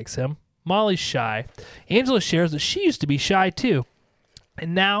also likes him. Molly's shy. Angela shares that she used to be shy too.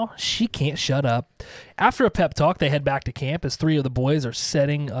 And now she can't shut up. After a pep talk, they head back to camp as 3 of the boys are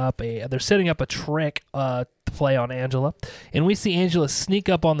setting up a trick to play on Angela. And we see Angela sneak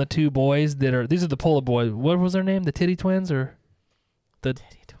up on the 2 boys these are the Polar boys. What was their name? The Titty Twins or the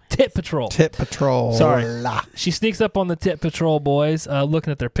Tit Patrol? Tit Patrol. Sorry. She sneaks up on the Tit Patrol boys, looking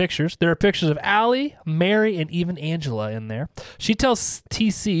at their pictures. There are pictures of Allie, Mary, and even Angela in there. She tells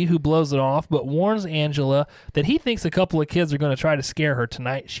TC, who blows it off, but warns Angela that he thinks a couple of kids are going to try to scare her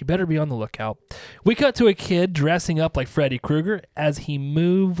tonight. She better be on the lookout. We cut to a kid dressing up like Freddy Krueger as the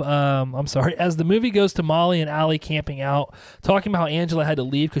movie goes to Molly and Allie camping out, talking about how Angela had to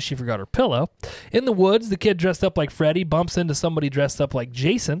leave because she forgot her pillow. In the woods, the kid dressed up like Freddy bumps into somebody dressed up like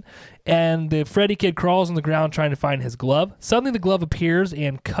Jason, and the Freddy kid crawls on the ground trying to find his glove. Suddenly the glove appears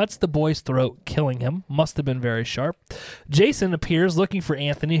and cuts the boy's throat, killing him. Must have been very sharp. Jason appears looking for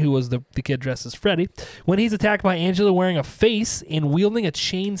Anthony, who was the kid dressed as Freddy, when he's attacked by Angela wearing a face and wielding a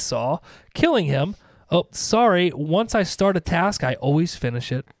chainsaw, killing him. Oh, sorry. Once I start a task, I always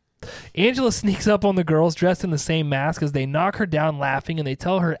finish it. Angela sneaks up on the girls dressed in the same mask as they knock her down laughing, and they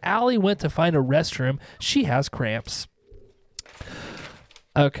tell her Allie went to find a restroom. She has cramps.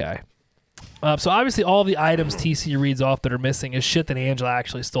 Okay. So obviously all the items TC reads off that are missing is shit that Angela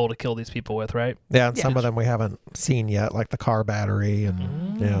actually stole to kill these people with, right? Yeah, and some of them we haven't seen yet, like the car battery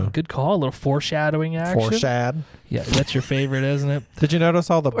and Good call. A little foreshadowing action. foreshad. Yeah, that's your favorite, isn't it? Did you notice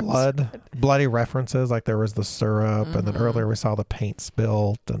all the bloody references? Like there was the syrup, and then earlier we saw the paint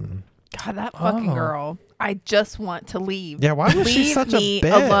spilt, and God, that fucking girl. I just want to leave. yeah, why was she Leave such a me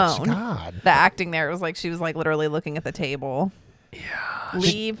bitch? alone. God, The acting there was like she was like literally looking at the table. Yeah.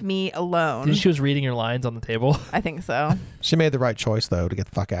 Leave me alone. Did she was reading her lines on the table? I think so. she made the right choice though to get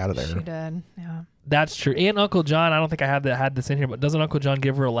the fuck out of She there. did. Yeah. That's true. And Uncle John, I don't think I had this in here, but doesn't Uncle John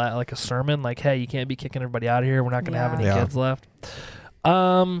give her like a sermon? Like, hey, you can't be kicking everybody out of here. We're not going to have any Yeah. kids left.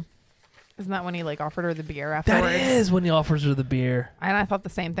 Isn't that when he like offered her the beer afterwards? That is when he offers her the beer. And I thought the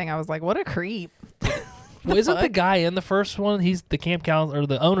same thing. I was like, what a creep. Well, isn't the fuck? guy in the first one? He's the camp counselor, or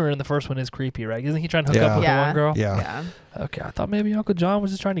the owner in the first one is creepy, right? Isn't he trying to hook up with the Yeah. one girl? Yeah. Yeah. Okay, I thought maybe Uncle John was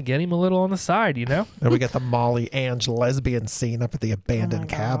just trying to get him a little on the side, you know? And we get the Molly Ange lesbian scene up at the abandoned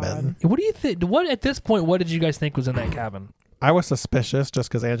God. cabin. What do you think? What at this point? What did you guys think was in that cabin? I was suspicious just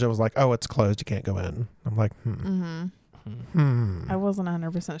because Angela was like, "Oh, it's closed. You can't go in." I'm like, I wasn't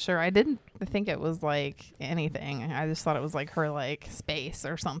 100% sure. I didn't think it was like anything. I just thought it was like her like space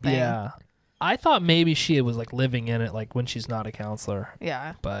or something. Yeah, I thought maybe she was like living in it, like when she's not a counselor.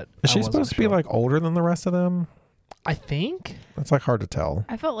 Yeah. But Is I she wasn't supposed to be sure. like older than the rest of them? I think. It's like hard to tell.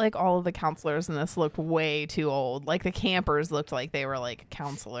 I felt like all of the counselors in this looked way too old. Like the campers looked like they were like a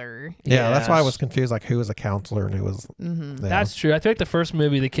counselor. Yeah, that's why I Yes. was confused. Like, who was a counselor and who was? Yeah. That's true. I feel like the first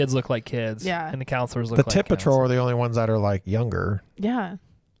movie, the kids look like kids. Yeah. And the counselors look the like Tip Patrol counselors. are the only ones that are like younger. Yeah.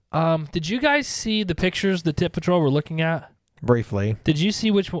 Did you guys see the pictures the Tip Patrol were looking at? Briefly, Did you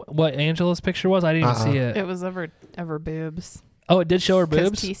see what Angela's picture was? I didn't even see it. It was ever boobs. Oh, it did show her Because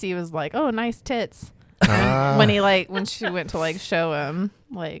boobs? TC was like, "Oh, nice tits." Ah, when she went to like show him,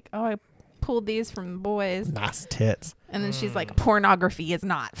 like, "Oh, I pulled these from the boys," nice tits. and then she's like, "Pornography is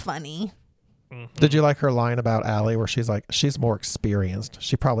not funny." Did you like her line about Allie where she's like, she's more experienced.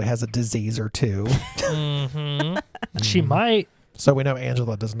 She probably has a disease or two. She might. So we know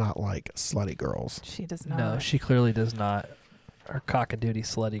Angela does not like slutty girls. She does not. No, she clearly does not. Her cock-a-doodie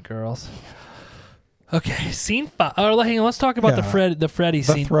slutty girls. Okay, scene 5. Oh, hang on, let's talk about Yeah. the Freddy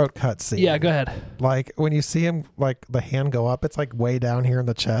The scene. throat cut scene. Yeah, go ahead. Like when you see him, like the hand go up, it's like way down here in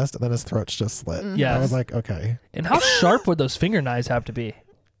the chest, and then his throat's just slit. Yes. I was like, okay, And how sharp would those finger knives have to be?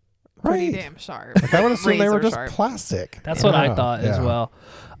 Pretty right. damn sharp. Like I would assume they were Razor just sharp. plastic. That's what I Yeah, thought as yeah. well.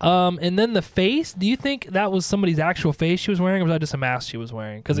 And then the face, do you think that was somebody's actual face she was wearing, or was that just a mask she was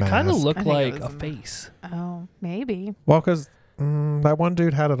wearing? Because it kind of Mask. looked I think like it a was a face. Oh, maybe. Well, because that one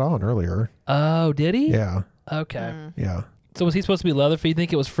dude had it on earlier. Oh, did he? Yeah, Okay. yeah. So was he supposed to be Leatherface? You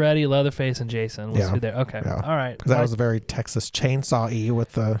think it was Freddy, Leatherface, and Jason? Was Yeah. who there? Okay. Yeah. All right. Because that was very Texas Chainsaw-y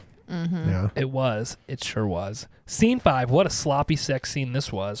with the yeah. It was. It sure was. Scene 5. What a sloppy sex scene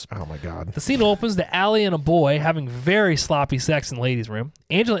this was. Oh my God. The scene opens to Allie and a boy having very sloppy sex in the ladies' room.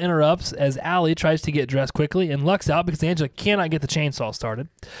 Angela interrupts as Allie tries to get dressed quickly and lucks out because Angela cannot get the chainsaw started.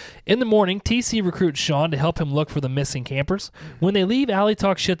 In the morning, TC recruits Sean to help him look for the missing campers. When they leave, Allie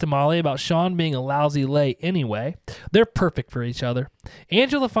talks shit to Molly about Sean being a lousy lay anyway. They're perfect for each other.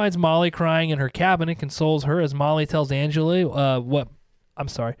 Angela finds Molly crying in her cabin and consoles her as Molly tells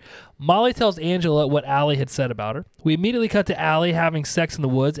Molly tells Angela what Allie had said about her. We immediately cut to Allie having sex in the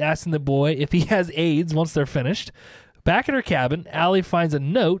woods, asking the boy if he has AIDS once they're finished. Back at her cabin, Allie finds a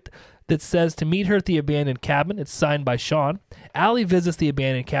note that says to meet her at the abandoned cabin. It's signed by Sean. Allie visits the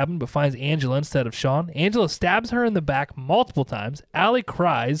abandoned cabin but finds Angela instead of Sean. Angela stabs her in the back multiple times. Allie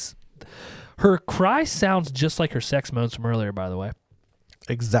cries. Her cry sounds just like her sex moans from earlier, by the way.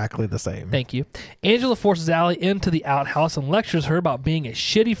 Exactly the same. Thank you. Angela forces Allie into the outhouse and lectures her about being a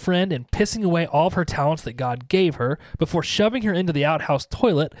shitty friend and pissing away all of her talents that God gave her before shoving her into the outhouse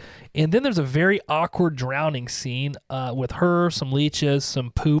toilet. And then there's a very awkward drowning scene with her, some leeches,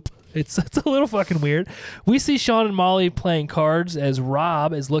 some poop. It's a little fucking weird. We see Sean and Molly playing cards as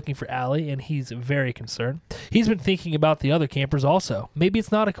Rob is looking for Allie, and he's very concerned. He's been thinking about the other campers also. Maybe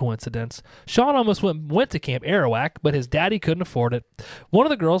it's not a coincidence. Sean almost went to Camp Arawak, but his daddy couldn't afford it. One of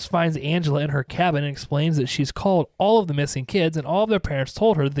the girls finds Angela in her cabin and explains that she's called all of the missing kids, and all of their parents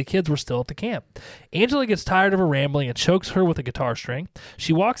told her that the kids were still at the camp. Angela gets tired of her rambling and chokes her with a guitar string.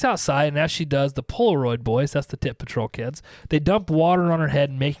 She walks outside, and as she does, the Polaroid boys, that's the Tip Patrol kids, they dump water on her head,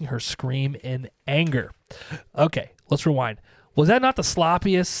 making her scream in anger. Okay, let's rewind. Was that not the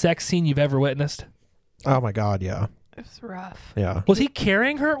sloppiest sex scene you've ever witnessed? Oh my God, yeah. It was rough. Yeah. Was he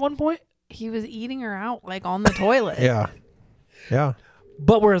carrying her at one point? He was eating her out like on the toilet. Yeah. Yeah.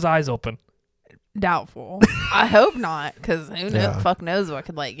 But were his eyes open? Doubtful. I hope not, because who knows? Yeah. Fuck knows what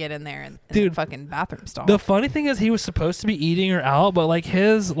could like get in there in Dude, the fucking bathroom stall. The funny thing is he was supposed to be eating her out, but like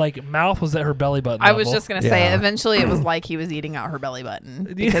his like mouth was at her belly button I was level. just gonna say, Yeah. eventually it was like he was eating out her belly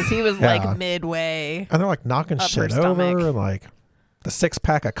button because he was Yeah. like midway. And they're like knocking Up her shit stomach. over and like the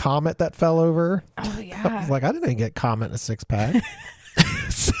 6-pack of Comet that fell over. Oh I yeah, was like, I didn't get Comet in a 6-pack.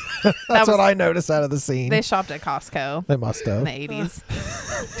 That That's was- what I noticed out of the scene. they shopped at Costco They must in have. the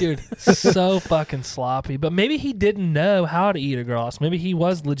 80s. Dude, so fucking sloppy. But maybe he didn't know how to eat a girl. So maybe he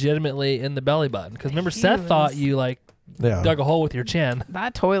was legitimately in the belly button. Because remember, He Seth thought was- you like Yeah. dug a hole with your chin.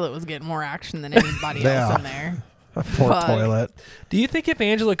 That toilet was getting more action than anybody Yeah. else in there. Poor Fuck. toilet. Do you think if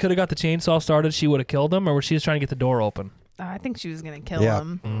Angela could have got the chainsaw started, she would have killed him, or was she just trying to get the door open? I think she was gonna kill Yeah.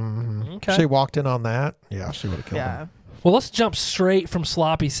 him. Mhm. Okay. She walked in on that. Yeah, she would have killed Yeah. him. Well, let's jump straight from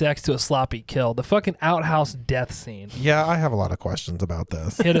sloppy sex to a sloppy kill. The fucking outhouse death scene. Yeah, I have a lot of questions about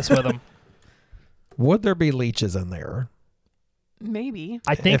this. Hit us with them. Would there be leeches in there? Maybe.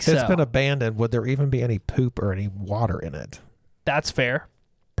 I think if so. it's been abandoned, would there even be any poop or any water in it? That's fair.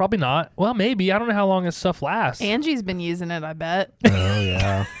 Probably not. Well, maybe. I don't know how long this stuff lasts. Angie's been using it, I bet. Oh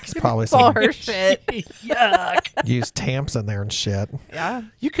yeah, it's probably It's all some her shit. Yuck. used tamps in there and shit. Yeah.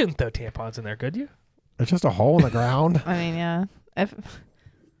 You couldn't throw tampons in there, could you? It's just a hole in the ground. I mean, yeah. If,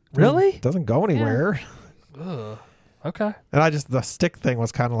 Really? Doesn't go anywhere. Ugh. Okay. And the stick thing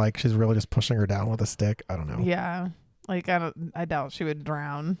was kind of like she's really just pushing her down with a stick. I don't know. yeah. Like, I doubt she would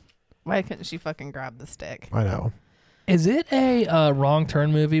drown. Why couldn't she fucking grab the stick? I know. Is it a wrong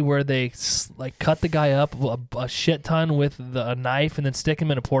turn movie where they like cut the guy up a shit ton with a knife and then stick him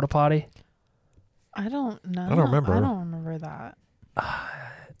in a porta potty? I don't know. I don't remember. I don't remember that.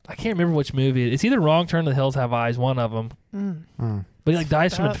 I can't remember which movie. It's either Wrong Turn to the Hills Have Eyes, one of them. Mm. But he like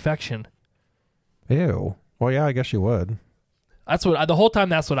dies from up. infection. Ew. Well, yeah, I guess you would. That's what the whole time.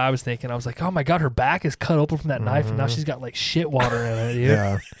 That's what I was thinking. I was like, oh my god, her back is cut open from that knife, and now she's got like shit water in it. Dude.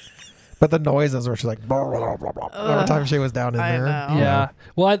 Yeah. But the noises where she's like, blah, blah, blah, blah, every time she was down in I there. know. Yeah.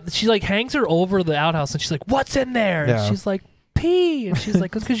 Well, she like hangs her over the outhouse, and she's like, "What's in there?" Yeah. And she's like, "Pee." And she's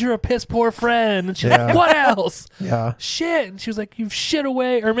like, "It's because you're a piss poor friend." And she's Yeah. like, "What else?" Yeah. Shit. And she was like, "You've shit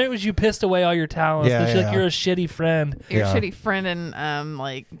away," or maybe it was you pissed away all your talents. Yeah, And she's like, yeah. "You're a shitty friend." Your Yeah. shitty friend and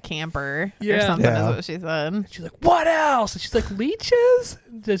like camper or Yeah. something Yeah. is what she said. She's like, "What else?" And she's like, "Leeches."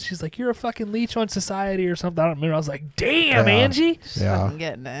 And she's like, "You're a fucking leech on society or something." I don't remember. I was like, "Damn, Yeah. Angie." She's Yeah. fucking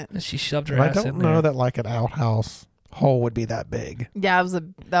getting it. And she shoved her And I ass don't in know there. that like an outhouse hole would be that big. Yeah,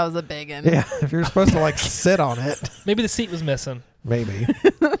 that was a big one. Yeah. If you're supposed to like sit on it, Maybe the seat was missing. maybe.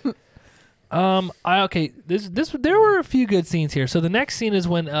 There were a few good scenes here. So the next scene is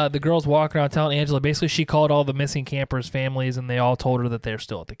when the girls walk around telling Angela, basically she called all the missing campers' families, and they all told her that they're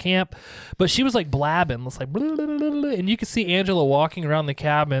still at the camp. But she was like blabbing, it's like, blah, blah, blah, blah, blah. And you could see Angela walking around the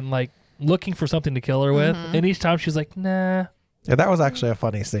cabin, like looking for something to kill her with. And each time she's like, nah. Yeah, that was actually a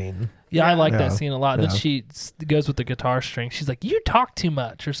funny scene. Yeah, I like Yeah. that scene a lot. And Yeah. then she goes with the guitar string. She's like, you talk too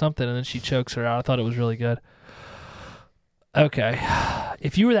much or something. And then she chokes her out. I thought it was really good. Okay.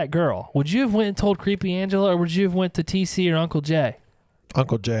 If you were that girl, would you have went and told Creepy Angela, or would you have went to TC or Uncle Jay?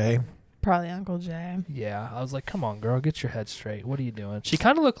 Uncle Jay. Probably Uncle Jay. Yeah, I was like, come on, girl, get your head straight. What are you doing? She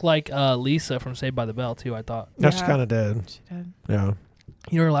kind of looked like Lisa from Saved by the Bell, too, I thought. Yeah, she Yeah. kind of did. She did. Yeah.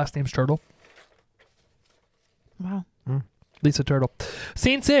 You know her last name's Turtle? Wow. Lisa Turtle.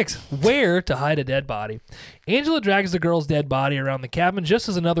 Scene 6. Where to hide a dead body. Angela drags the girl's dead body around the cabin just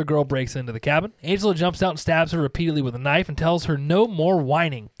as another girl breaks into the cabin. Angela jumps out and stabs her repeatedly with a knife and tells her no more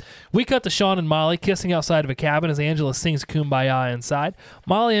whining. We cut to Sean and Molly kissing outside of a cabin as Angela sings Kumbaya inside.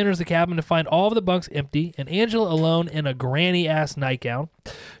 Molly enters the cabin to find all of the bunks empty and Angela alone in a granny-ass nightgown.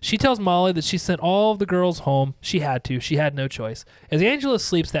 She tells Molly that she sent all of the girls home. She had to. She had no choice. As Angela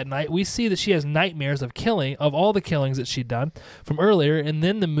sleeps that night, we see that she has nightmares of all the killings that she'd done from earlier, and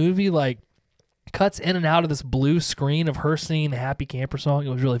then the movie, cuts in and out of this blue screen of her singing the Happy Camper song. It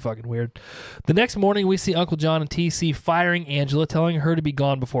was really fucking weird. The next morning, we see Uncle John and TC firing Angela, telling her to be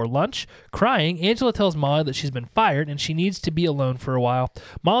gone before lunch. Crying, Angela tells Molly that she's been fired and she needs to be alone for a while.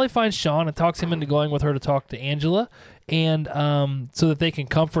 Molly finds Sean and talks him into going with her to talk to Angela, and so that they can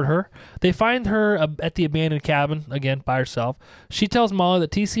comfort her. They find her at the abandoned cabin, again, by herself. She tells Molly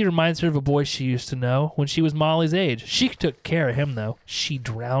that TC reminds her of a boy she used to know when she was Molly's age. She took care of him, though. She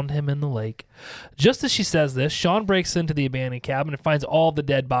drowned him in the lake. Just as she says this, Sean breaks into the abandoned cabin and finds all the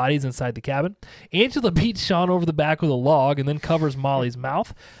dead bodies inside the cabin. Angela beats Sean over the back with a log and then covers Molly's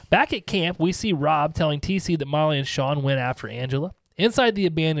mouth. Back at camp, we see Rob telling TC that Molly and Sean went after Angela. Inside the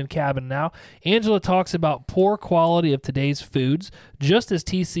abandoned cabin now, Angela talks about poor quality of today's foods just as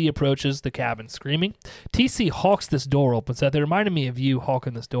TC approaches the cabin screaming. TC hawks this door open, Seth. It reminded me of you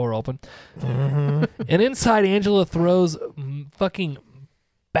hawking this door open. Mm-hmm. And inside, Angela throws fucking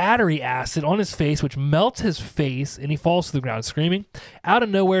battery acid on his face, which melts his face, and he falls to the ground screaming. Out of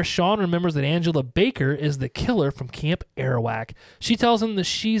nowhere, Sean remembers that Angela Baker is the killer from Camp Arawak. She tells him that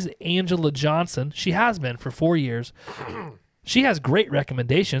she's Angela Johnson. She has been for 4 years. She has great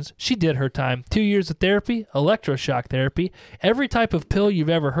recommendations. She did her time. 2 years of therapy, electroshock therapy, every type of pill you've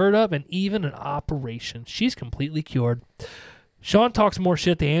ever heard of, and even an operation. She's completely cured. Sean talks more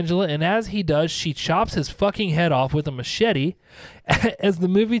shit to Angela, and as he does, she chops his fucking head off with a machete as the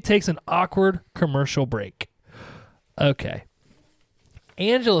movie takes an awkward commercial break. Okay.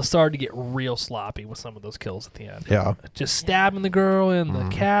 Angela started to get real sloppy with some of those kills at the end. Yeah. Just stabbing the girl in the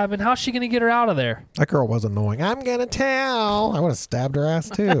cabin. How's she going to get her out of there? That girl was annoying. I'm going to tell. I would have stabbed her ass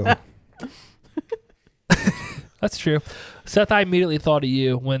too. That's true. Seth, I immediately thought of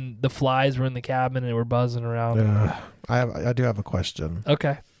you when the flies were in the cabin and they were buzzing around. I do have a question.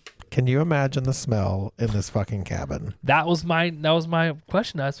 Okay. Can you imagine the smell in this fucking cabin? That was my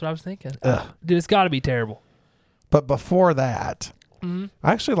question. That's what I was thinking. Dude, it's got to be terrible. But before that, I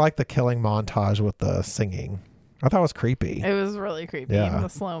actually like the killing montage with the singing. I thought it was creepy. It was really creepy. Yeah. The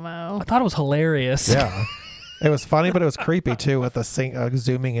slow-mo. I thought it was hilarious. Yeah. It was funny, but it was creepy too with the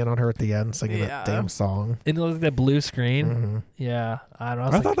zooming in on her at the end singing that damn song. And it looked like that blue screen. Mm-hmm. Yeah. I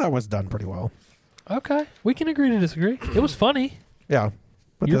don't know. I thought that was done pretty well. Okay. We can agree to disagree. It was funny. Yeah.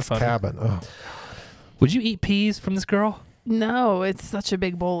 But You're this funny. cabin. Ugh. Would you eat peas from this girl? No, it's such a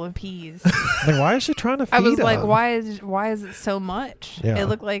big bowl of peas. Then why is she trying to feed I was like, them? why is it so much? Yeah. It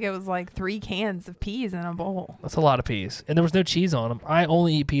looked like it was like 3 cans of peas in a bowl. That's a lot of peas. And there was no cheese on them. I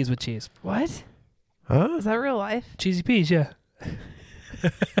only eat peas with cheese. What? Huh? Is that real life? Cheesy peas, yeah.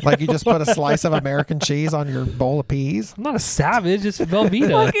 Like you just put a slice of American cheese on your bowl of peas? I'm not a savage. It's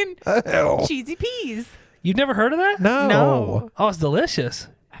Velveeta. Fucking Ew. cheesy peas. You've never heard of that? No. Oh, it's delicious.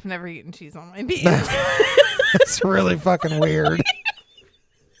 I've never eaten cheese on my peas. It's really fucking weird.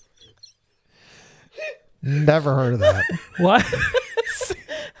 Never heard of that. What?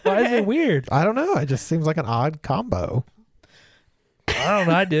 Why is it weird? I don't know. It just seems like an odd combo. I don't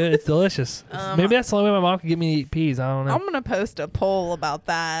know. I do it. It's delicious. Maybe that's the only way my mom can get me to eat peas. I don't know. I'm going to post a poll about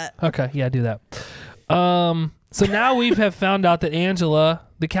that. Okay, yeah, do that. So now we have found out that Angela,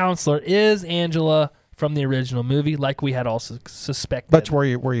 the counselor, is Angela from the original movie, like we had also suspected. But were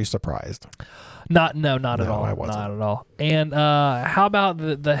you surprised? Not at No, all. I wasn't. Not at all. And how about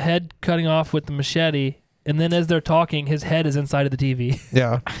the head cutting off with the machete? And then as they're talking, his head is inside of the TV.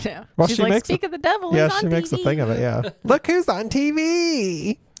 Yeah. Yeah. Well, She's she like, makes speak of the devil. Yeah, he's on she makes a TV." thing of it, yeah. Look who's on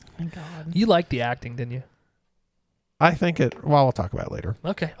TV. Oh, God. You liked the acting, didn't you? I think we'll talk about it later.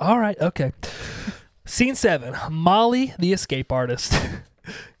 Okay. All right. Okay. Scene 7. Molly, the escape artist.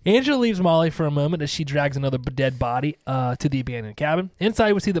 Angela leaves Molly for a moment as she drags another dead body to the abandoned cabin.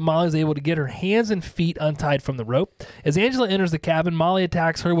 Inside, we see that Molly is able to get her hands and feet untied from the rope. As Angela enters the cabin, Molly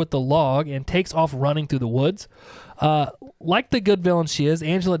attacks her with the log and takes off running through the woods. Like the good villain she is,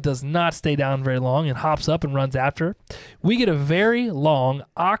 Angela does not stay down very long and hops up and runs after her. We get a very long,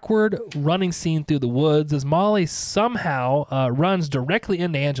 awkward running scene through the woods as Molly somehow runs directly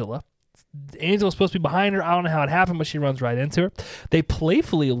into Angela. Angela's supposed to be behind her. I don't know how it happened, but she runs right into her. They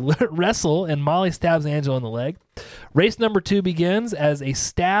playfully wrestle, and Molly stabs Angela in the leg. Race number 2 begins as a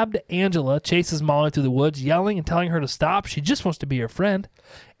stabbed Angela chases Molly through the woods, yelling and telling her to stop. She just wants to be her friend.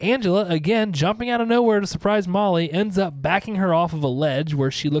 Angela, again, jumping out of nowhere to surprise Molly, ends up backing her off of a ledge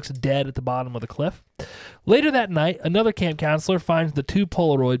where she looks dead at the bottom of the cliff. Later that night, another camp counselor finds the 2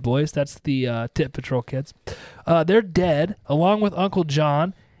 Polaroid boys, that's the Tit Patrol kids. They're dead, along with Uncle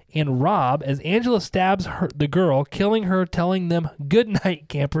John and Rob, as Angela stabs the girl, killing her, telling them, "Good night,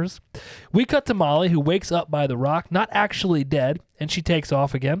 campers." We cut to Molly, who wakes up by the rock, not actually dead, and she takes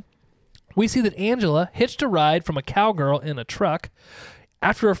off again. We see that Angela hitched a ride from a cowgirl in a truck.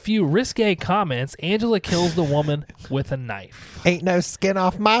 After a few risque comments, Angela kills the woman with a knife. Ain't no skin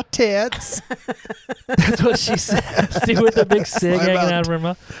off my tits. That's what she says, dude, with a big cig Slide hanging out. out of her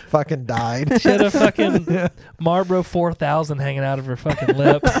mouth. Fucking died. She had a fucking Marlboro 4000 hanging out of her fucking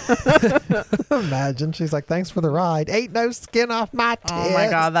lip. Imagine. She's like, thanks for the ride. Ain't no skin off my tits. Oh my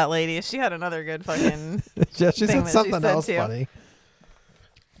god, that lady. She had another good fucking. Yeah, she thing said that she something said else too. funny.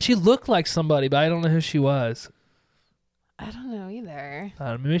 She looked like somebody, but I don't know who she was. I don't know either.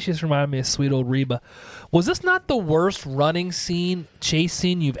 Maybe she just reminded me of sweet old Reba. Was this not the worst running scene, chase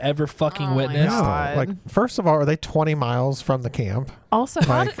scene you've ever fucking Oh my witnessed? God. Like, first of all, are they 20 miles from the camp? Also,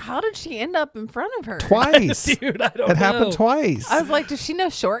 Like- how did she end up in front of her? Twice. Dude, I don't know. It happened twice. I was like, does she know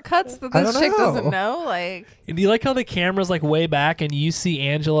shortcuts that I this don't chick doesn't know. know? Like, And do you like how the camera's like way back and you see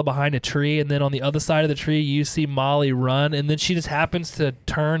Angela behind a tree, and then on the other side of the tree you see Molly run, and then she just happens to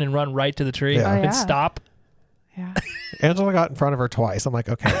turn and run right to the tree Yeah. Oh, and yeah. stop? yeah. Angela got in front of her twice. I'm like,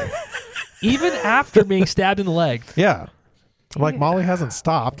 okay. Even after being stabbed in the leg. Yeah. I'm like, Yeah. Molly hasn't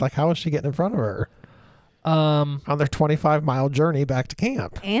stopped. Like, how is she getting in front of her on their 25-mile journey back to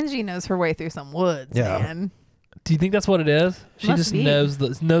camp? Angie knows her way through some woods, Yeah. man. Do you think that's what it is? She Must just be. knows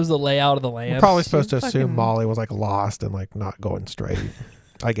the layout of the land. We're probably She's supposed to assume fucking- Molly was like lost and like not going straight.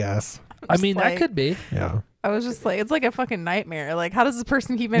 I guess. I mean, Just that like- could be. Yeah. I was just like, it's like a fucking nightmare. Like, how does this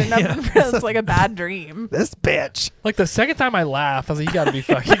person keep ending up in front? It's like a bad dream. This bitch. Like the second time I laughed, I was like, "You got to be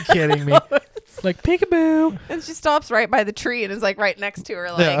fucking kidding me!" Like peekaboo. And she stops right by the tree and is like right next to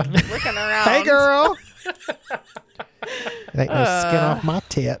her, like Yeah. looking around. Hey, girl. Ain't no skin off my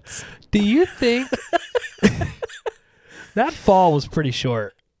tits. Do you think that fall was pretty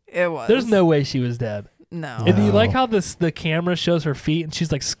short? It was. There's no way she was dead. No. And do you like No. how the camera shows her feet and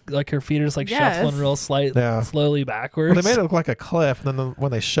she's like her feet are just like Yes. shuffling real Yeah. slowly backwards? Well, they made it look like a cliff, and then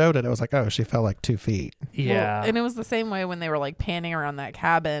when they showed it, it was like, oh, she fell like 2 feet. Yeah. Well, and it was the same way when they were like panning around that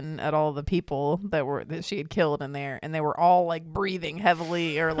cabin at all the people that she had killed in there, and they were all like breathing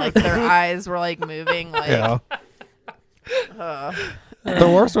heavily, or like their eyes were like moving. Like, Yeah. The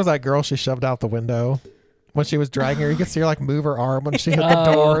worst was that girl she shoved out the window. When she was dragging her, you could see her like move her arm when she hit the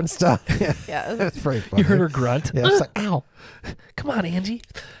Oh. door and stuff. Yeah. yeah. It's pretty funny. You heard her grunt. Yeah, she's like, ow. Come on, Angie.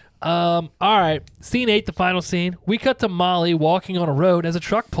 All right. Scene 8, the final scene. We cut to Molly walking on a road as a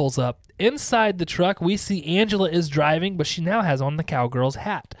truck pulls up. Inside the truck, we see Angela is driving, but she now has on the cowgirl's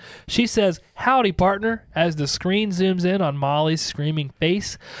hat. She says, "Howdy, partner," as the screen zooms in on Molly's screaming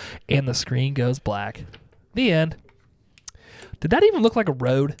face, and the screen goes black. The end. Did that even look like a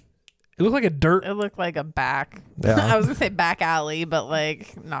road? It looked like a dirt. It looked like a back. Yeah. I was gonna say back alley, but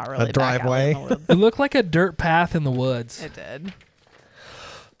like not really. back alley in driveway. the woods. It looked like a dirt path in the woods. It did.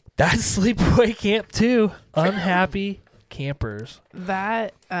 That's Sleepaway Camp 2. Unhappy campers.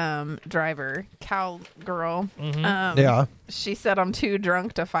 That driver, cowgirl, Yeah. she said, "I'm too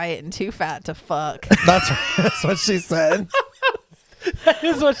drunk to fight and too fat to fuck." That's what she said. That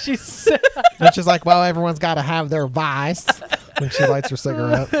is what she said. And she's like, well, everyone's got to have their vice. When she lights her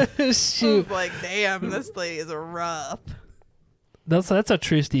cigarette. I Shoot. was like, damn, this lady is rough. That's a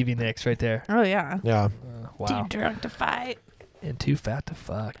true Stevie Nicks right there. Oh yeah. Yeah. Wow. Too drunk to fight. And too fat to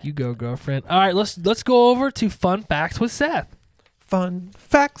fuck. You go, girlfriend. All right, let's go over to fun facts with Seth. Fun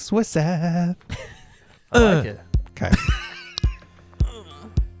facts with Seth. I like it. Okay.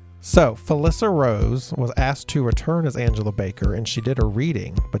 So, Felissa Rose was asked to return as Angela Baker, and she did a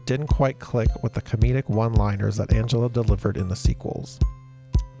reading, but didn't quite click with the comedic one-liners that Angela delivered in the sequels.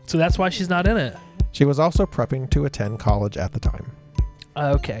 So that's why she's not in it. She was also prepping to attend college at the time.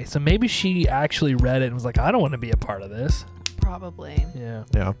 Okay, so maybe she actually read it and was like, I don't want to be a part of this. Probably. Yeah.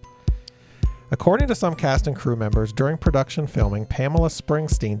 Yeah. According to some cast and crew members, during production filming, Pamela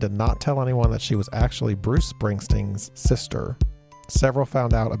Springsteen did not tell anyone that she was actually Bruce Springsteen's sister. Several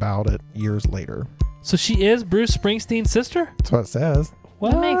found out about it years later. So she is Bruce Springsteen's sister? That's what it says.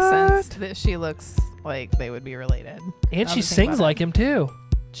 What? That makes sense that she looks like they would be related. And Now she to think sings about like it. him too.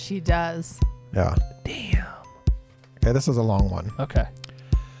 She does. Yeah. Damn. Okay, this is a long one. Okay.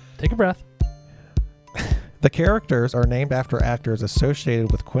 Take a breath. The characters are named after actors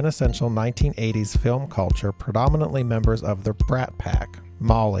associated with quintessential 1980s film culture, predominantly members of the Brat Pack.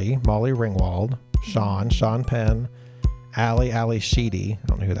 Molly Ringwald, Sean Penn, Ali Sheedy, I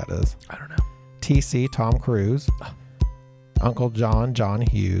don't know who that is. I don't know. TC, Tom Cruise, Uncle John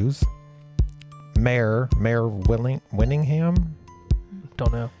Hughes, Mayor Winningham,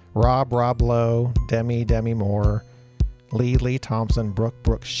 Don't know. Rob Lowe, Demi Moore, Lee Thompson,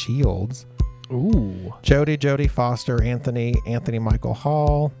 Brooke Shields, Ooh. Jodie Foster, Anthony Michael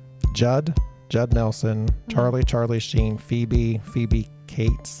Hall, Judd Nelson, Charlie Sheen, Phoebe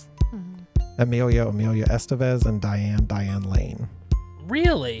Cates, Amelia Estevez, and Diane Lane.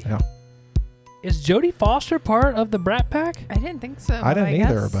 Really? Yeah. Is Jodie Foster part of the Brat Pack? I didn't think so. I didn't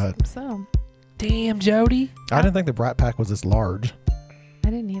either, guess but so. Damn, Jodie. I didn't think the Brat Pack was this large. I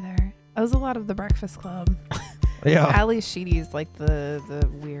didn't either. It was a lot of the Breakfast Club. Yeah. Ali Sheedy's like the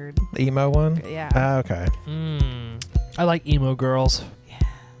weird. The emo one? Yeah. Okay. I like emo girls. Yeah.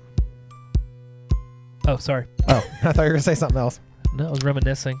 Oh, sorry. Oh, I thought you were going to say something else. No, I was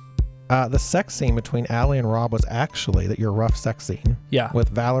reminiscing. The sex scene between Allie and Rob was actually your rough sex scene Yeah. with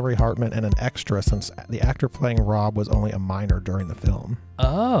Valerie Hartman and an extra, since the actor playing Rob was only a minor during the film.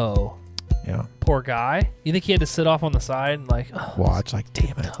 Oh. Yeah. Poor guy. You think he had to sit off on the side and like, oh, Watch, like,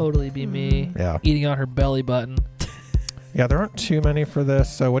 damn it. totally be me. Yeah. Eating on her belly button. Yeah, there aren't too many for this.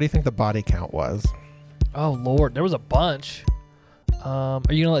 So what do you think the body count was? Oh, Lord. There was a bunch. Are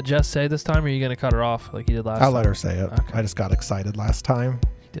you going to let Jess say this time, or are you going to cut her off like you did last time? I'll let her say it. Okay. I just got excited last time.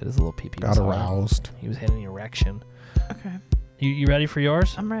 He did his little pee-pee. Got massage. aroused. He was hitting an erection. Okay. You ready for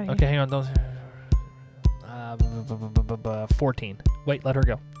yours? I'm ready. Okay, hang on. Don't. 14. Wait, let her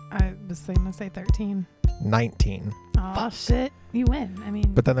go. I was gonna say 13. 19. Oh shit! You win. I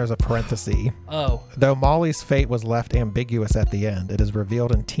mean. But then there's a parenthesis. Oh. Though Molly's fate was left ambiguous at the end, it is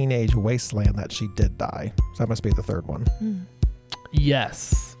revealed in Teenage Wasteland that she did die. So that must be the third one. Mm.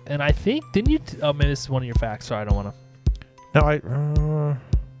 Yes. And I think, didn't you? Oh, maybe this is one of your facts, so I don't want to. No, I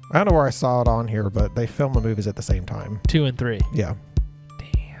don't know where I saw it on here, but they film the movies at the same time. 2 and 3. Yeah.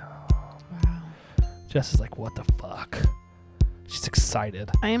 Damn. Wow. Jess is like, what the fuck? She's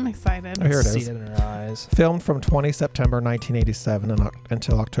excited. I am excited. Oh, here it See is. it in her eyes. Filmed from 20 September 1987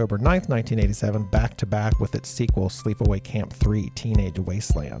 until October 9th, 1987, back to back with its sequel, Sleepaway Camp 3, Teenage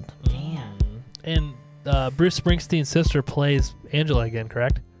Wasteland. Damn. And Bruce Springsteen's sister plays Angela again,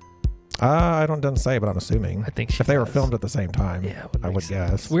 correct? Doesn't say, but I'm assuming. I think she If they were does. filmed at the same time, Yeah, I would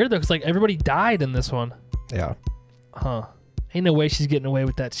guess. It's weird though, because like everybody died in this one. Yeah. Huh. Ain't no way she's getting away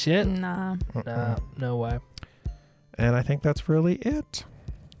with that shit. Nah. Nah, no way. And I think that's really it.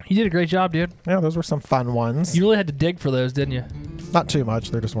 You did a great job, dude. Yeah, those were some fun ones. You really had to dig for those, didn't you? Not too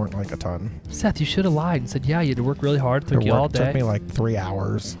much. There just weren't like a ton. Seth, you should have lied and said, yeah, you had to work really hard. It took Their you all work took day. me like 3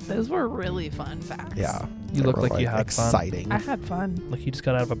 hours. Those were really fun facts. Yeah. You They look were, like you had fun. exciting. I had fun. Like you just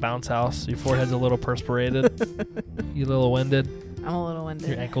got out of a bounce house. Your forehead's a little perspirated. You a little winded. I'm a little winded.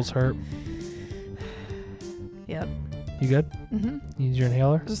 Your ankles hurt. Yep. You good? Mm-hmm. You use your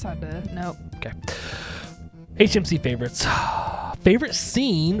inhaler? Just had to. Nope. Okay. HMC favorites. Favorite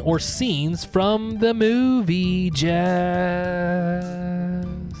scene or scenes from the movie, Jess?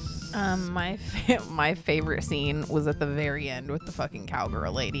 My favorite scene was at the very end with the fucking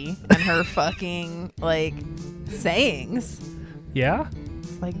cowgirl lady and her fucking like sayings. Yeah?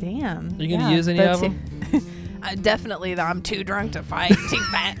 It's like, damn. Are you gonna use any of them? Definitely the I'm too drunk to fight, too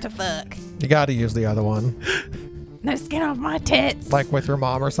fat to fuck. You got to use the other one. No skin off my tits. Like with your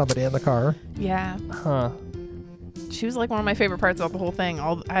mom or somebody in the car. Yeah. Huh. She was like one of my favorite parts of the whole thing.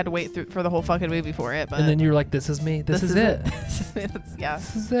 I had to wait for the whole fucking movie for it. But And then you're like, this is me. This is it. Yeah.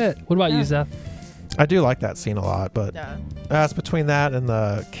 This is it. What about you, Yeah. Seth? I do like that scene a lot, but Yeah. that's between that and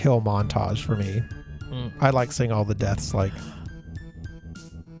the kill montage for me. Mm. I like seeing all the deaths like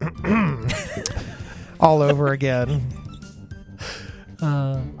all over again.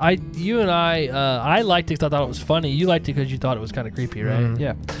 I liked it because I thought it was funny. You liked it because you thought it was kind of creepy, right? Mhm.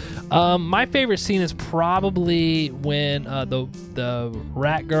 Yeah. My favorite scene is probably when the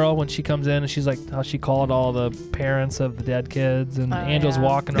rat girl, when she comes in and she's like how she called all the parents of the dead kids, and Oh, Angel's yeah.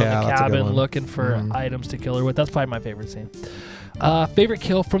 walking around Yeah, the that's a good cabin one. looking for Mhm. items to kill her with. That's probably my favorite scene. Favorite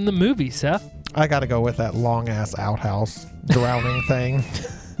kill from the movie, Seth? I got to go with that long ass outhouse drowning thing.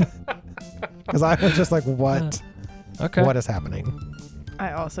 Because I was just like, what? Okay. What is happening?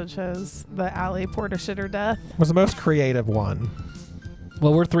 I also chose the alley porta shitter death. Was the most creative one.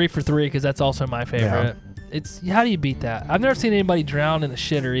 Well, we're 3 for 3 because that's also my favorite. It's how do you beat that? I've never seen anybody drown in a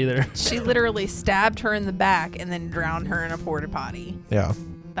shitter either. She literally stabbed her in the back and then drowned her in a porta potty. Yeah.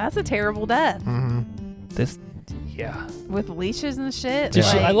 That's a terrible death. Mm-hmm. Yeah. with leashes and shit. Did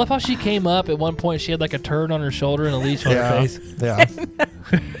she- like- I love how she came up at one point. She had like a turd on her shoulder and a leash on her Yeah. face. Yeah.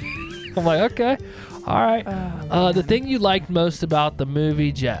 I'm like, okay, all right. Oh, The thing you liked most about the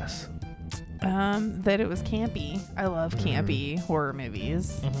movie, Jess? that it was campy. I love campy horror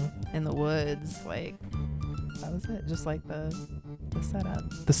movies Mm-hmm. in the woods. Like that was it. Just like the setup.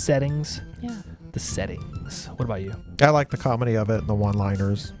 The settings. Yeah. The settings. What about you? I like the comedy of it and the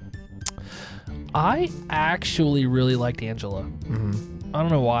one-liners. I actually really liked Angela. Mm-hmm. I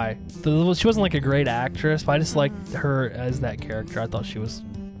don't know why. She wasn't like a great actress, but I just liked her as that character. I thought she was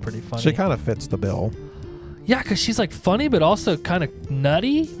pretty funny. She kind of fits the bill. Yeah, because she's like funny, but also kind of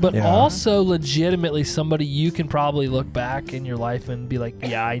nutty, but Yeah. also legitimately somebody you can probably look back in your life and be like,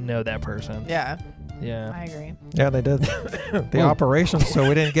 yeah, I know that person. Yeah. Yeah. I agree. Yeah, they did the Well- operation, so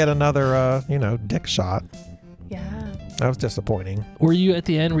we didn't get another, dick shot. Yeah. That was disappointing. Were you at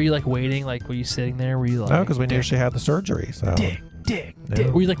the end? Were you like waiting? Like, were you sitting there? Were you like, No, because we knew dick, she had the surgery. So dick, Yeah.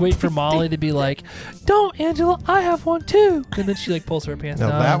 dick? Were you like waiting for Molly to be like, don't, Angela, I have one too? And then she like pulls her pants no,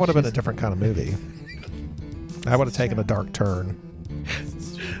 down. that would have been a She's- different kind of movie. That would have taken a dark turn.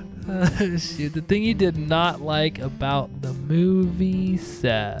 Shoot, the thing you did not like about the movie,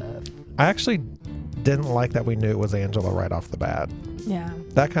 Seth. I actually didn't like that we knew it was Angela right off the bat. Yeah.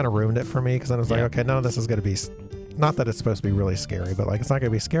 That kind of ruined it for me because then I was Yeah. like, okay, none of this is going to be. Not that it's supposed to be really scary, but like it's not going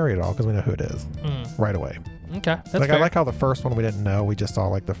to be scary at all because we know who it is right away. Okay, that's like fair. I like how the first one we didn't know. We just saw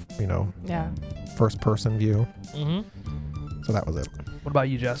like the Yeah. first person view. Mm-hmm. So that was it. What about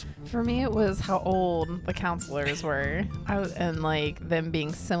you, Jess? For me, it was how old the counselors were, and like them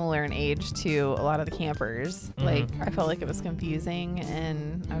being similar in age to a lot of the campers. Mhm. Like I felt like it was confusing,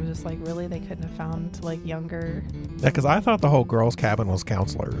 and I was just like, really, they couldn't have found like younger. Yeah, because I thought the whole girls' cabin was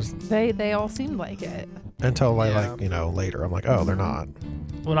counselors They all seemed like it. until Yeah. later. I'm like, oh, they're not.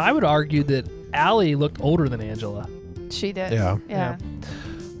 When I would argue that Allie looked older than Angela. She did. Yeah. Yeah.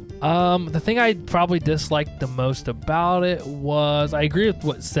 The thing I probably disliked the most about it was I agree with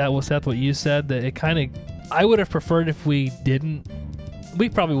what you said, that it kind of, I would have preferred if we didn't. We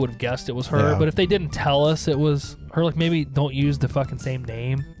probably would have guessed it was her, Yeah. but if they didn't tell us it was her, like maybe don't use the fucking same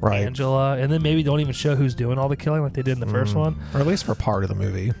name, Right. Angela, and then maybe don't even show who's doing all the killing like they did in the first Mhm. one. Or at least for part of the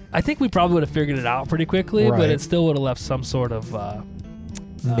movie. I think we probably would have figured it out pretty quickly, but Right. it still would have left some sort of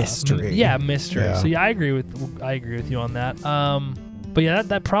Mystery. Yeah, mystery. Yeah. So yeah, I agree with you on that. But yeah,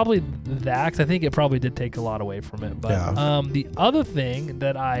 that probably that, 'cause I think it probably did take a lot away from it. But Yeah. the other thing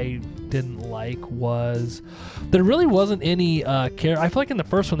that I didn't like was there really wasn't any I feel like in the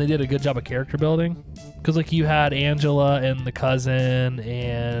first one they did a good job of character building, because like you had Angela and the cousin,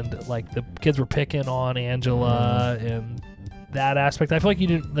 and like the kids were picking on Angela and that aspect. I feel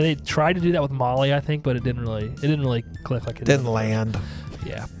like they tried to do that with Molly, I think, but it didn't really click like it did in Didn't the first. land.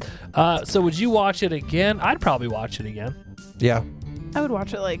 Yeah. So would you watch it again? I'd probably watch it again. Yeah. I would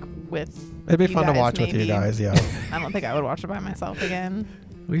watch it like with. It'd be You fun to guys, watch with you maybe. guys, yeah. I don't think I would watch it by myself again.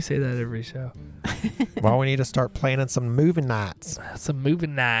 We say that every show. Well, we need to start planning some movie nights. Some movie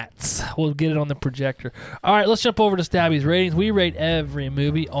nights. We'll get it on the projector. All right, let's jump over to Stabby's ratings. We rate every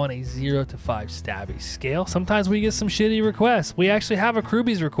movie on a 0 to 5 Stabby scale. Sometimes we get some shitty requests. We actually have a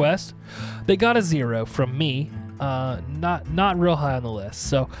Kruby's request. They got a 0 from me. Not real high on the list.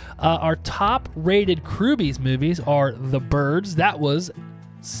 So our top rated Kruby's movies are The Birds. That was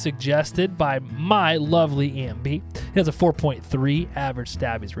suggested by my lovely Ambi. It has a 4.3 average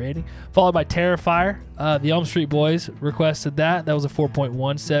Stabby's rating, followed by Terrifier. The Elm Street Boys requested that. That was a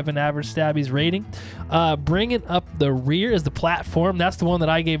 4.17 average Stabby's rating. Bringing Up the Rear is the platform. That's the one that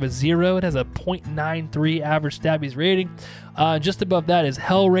I gave a 0. It has a 0.93 average Stabby's rating. Just above that is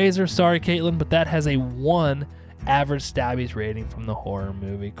Hellraiser. Sorry, Caitlin, but that has a 1 average Stabby's rating from the horror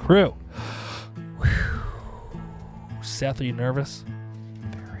movie crew. Whew. Seth, are you nervous?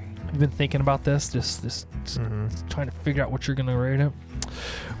 You've been thinking about this, just trying to figure out what you're gonna rate it.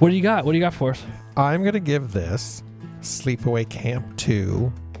 What do you got? What do you got for us? I'm going to give this Sleepaway Camp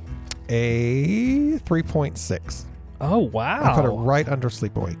 2 a 3.6. Oh wow! I put it right under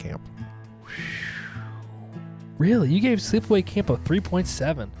Sleepaway Camp. Really? You gave Sleepaway Camp a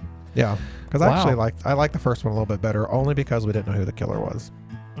 3.7? Yeah, because Wow. I actually like the first one a little bit better, only because we didn't know who the killer was,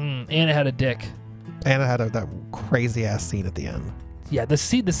 And it had a dick. and it had that crazy ass scene at the end. Yeah, the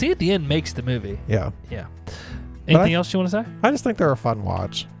scene at the end makes the movie. Yeah, Yeah. Anything I- else you want to say? I just think they're a fun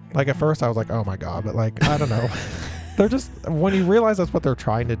watch. Like at first I was like, oh my god, but like I don't know. They're just, when you realize that's what they're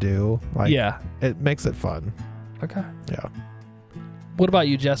trying to do, like Yeah. it makes it fun. Okay. Yeah. What about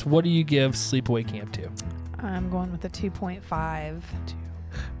you, Jess? What do you give Sleepaway Camp to? I'm going with a 2.5.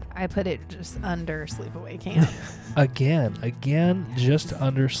 I put it just under Sleepaway Camp. Again, just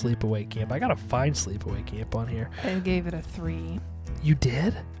under Sleepaway Camp. I gotta find Sleepaway Camp on here. I gave it a 3. You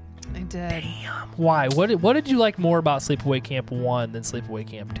did? I did. Why? What did you like more about Sleepaway Camp 1 than Sleepaway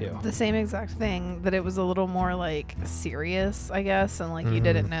Camp 2? The same exact thing, that it was a little more like serious, I guess, and like you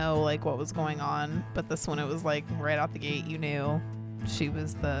didn't know like what was going on. But this one, it was like right out the gate, you knew she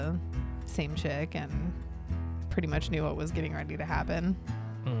was the same chick and pretty much knew what was getting ready to happen.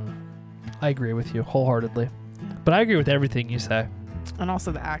 I agree with you wholeheartedly. But I agree with everything you say. And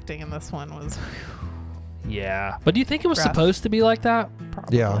also the acting in this one was Yeah. But do you think it was Rough. supposed to be like that?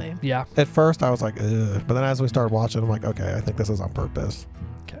 probably. Yeah. At first, I was like, ugh. But then as we started watching, I'm like, okay, I think this is on purpose.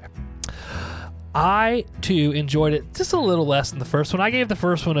 Okay. I, too, enjoyed it just a little less than the first one. I gave the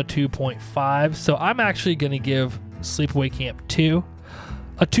first one a 2.5. So I'm actually going to give Sleepaway Camp 2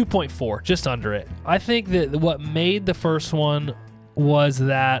 a 2.4, just under it. I think that what made the first one was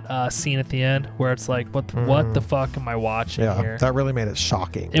that scene at the end where it's like, what the fuck am I watching Yeah, here? that really made it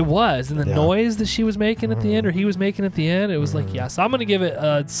shocking. It was, and the Yeah. noise that she was making at the end, or he was making at the end, it was like, yeah. So I'm gonna give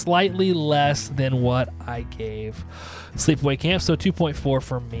it slightly less than what I gave Sleepaway Camp, so 2.4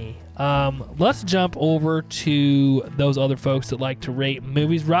 for me. Let's jump over to those other folks that like to rate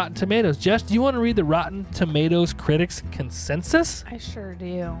movies. Rotten Tomatoes. Jess, do you want to read the Rotten Tomatoes critics consensus? I sure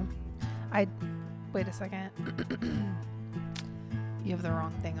do. Wait a second. You have the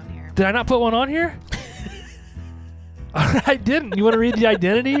wrong thing on here. Did I not put one on here? I didn't. You want to read the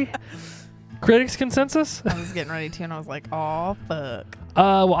Identity critics consensus? I was getting ready to, and I was like, "Oh fuck."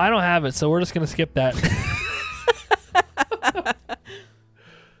 Well, I don't have it, so we're just gonna skip that.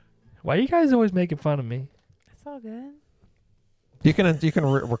 Why are you guys always making fun of me? It's all good. You can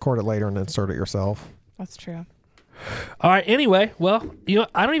record it later and insert it yourself. That's true. All right. Anyway, well,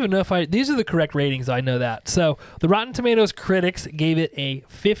 I don't even know if these are the correct ratings. I know that. So the Rotten Tomatoes critics gave it a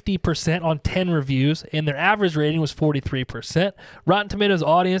 50% on 10 reviews, and their average rating was 43%. Rotten Tomatoes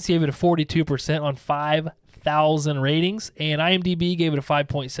audience gave it a 42% on 5,000 ratings, and IMDb gave it a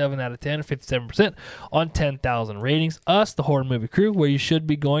 5.7 out of 10, or 57% on 10,000 ratings. Us, the Horror Movie Crew, where you should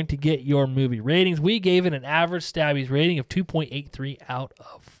be going to get your movie ratings, we gave it an average Stabby's rating of 2.83 out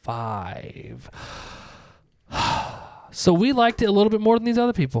of 5. So we liked it a little bit more than these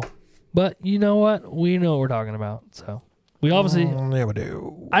other people. But you know what? We know what we're talking about. So we obviously... Yeah, we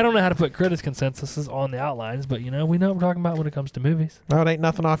do. I don't know how to put critics' consensuses on the outlines, but we know what we're talking about when it comes to movies. No, it ain't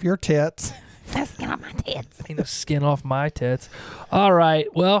nothing off your tits. No skin on my tits. Ain't no skin off my tits. All right.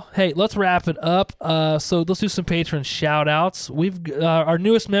 Well, hey, let's wrap it up. So let's do some patron shout-outs. We've our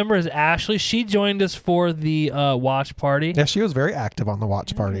newest member is Ashley. She joined us for the watch party. Yeah, she was very active on the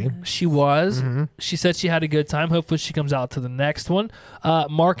watch party. She was. She said she had a good time. Hopefully she comes out to the next one.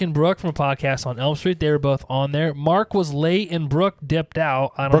 Mark and Brooke from a podcast on Elm Street. They were both on there. Mark was late and Brooke dipped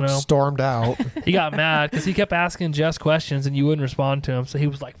out. I don't Brooke know. stormed out. He got mad because he kept asking Jess questions and you wouldn't respond to him. So he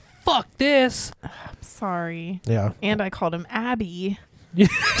was like, fuck this. Sorry. Yeah. And I called him Abby.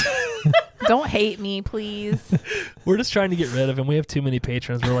 Don't hate me, please. We're just trying to get rid of him. We have too many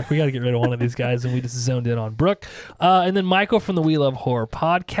patrons. We're like, we got to get rid of one of these guys, and we just zoned in on Brooke. And then Michael from the We Love Horror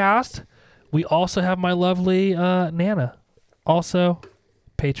podcast. We also have my lovely Nana, also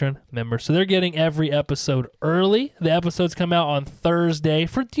patron member. So they're getting every episode early. The episodes come out on Thursday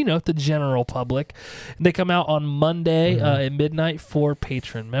for, the general public. They come out on Monday at midnight for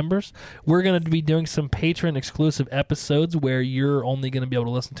patron members. We're going to be doing some patron exclusive episodes where you're only going to be able to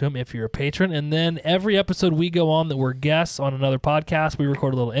listen to them if you're a patron. And then every episode we go on that we're guests on another podcast, we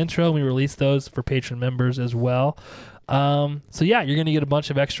record a little intro and we release those for patron members as well. So yeah, you're going to get a bunch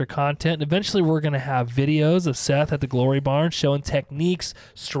of extra content. Eventually we're going to have videos of Seth at the Glory Barn showing techniques,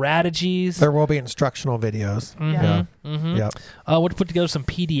 strategies. There will be instructional videos. Yeah. Mm-hmm. Yeah. We'll put together some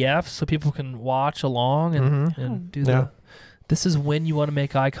PDFs so people can watch along and do this is when you want to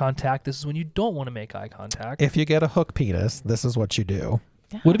make eye contact. This is when you don't want to make eye contact. If you get a hook penis, this is what you do.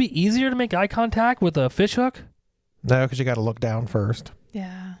 Would it be easier to make eye contact with a fish hook? No, because you got to look down first.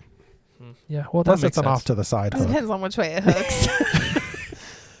 Yeah. Yeah, well, that Plus, makes it's an sense. off to the side hook. Depends on which way it hooks.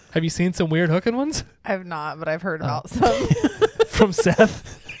 Have you seen some weird hooking ones I've not, but I've heard about some. from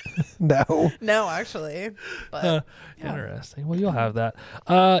Seth? No. No, actually. But yeah. Interesting. Well, you'll have that.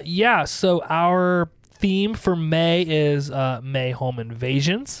 So our theme for May is May Home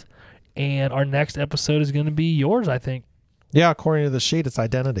Invasions. And our next episode is going to be yours, I think. Yeah, according to the sheet, it's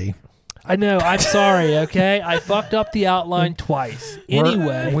Identity. I know. I'm sorry, okay? I fucked up the outline twice.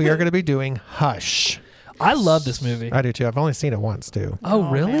 Anyway. We are going to be doing Hush. I love this movie. I do too. I've only seen it once too.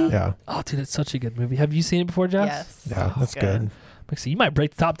 Oh, really? man. Yeah. Oh, dude, it's such a good movie. Have you seen it before, Jess? Yes. Yeah, that's good. Let's see, you might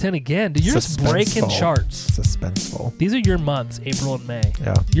break the top 10 again. Dude, you're just breaking Suspenseful. charts. Suspenseful. These are your months, April and May.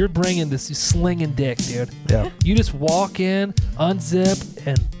 Yeah. You're bringing this slinging dick, dude. Yeah. You just walk in, unzip,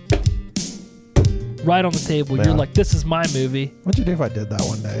 and right on the table. Yeah. You're like, this is my movie. What'd you do if I did that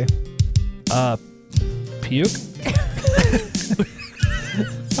one day? Puke?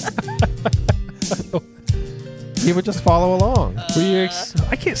 You would just follow along.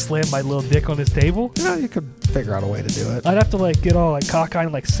 I can't slam my little dick on this table. You know, you could figure out a way to do it. I'd have to like get all like cockeyed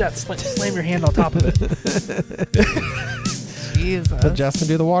and like Seth, slam your hand on top of it. Jesus. Let Justin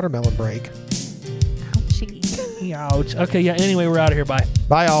do the watermelon break. Ouchie. Ouch. Okay, yeah, anyway, we're out of here. Bye.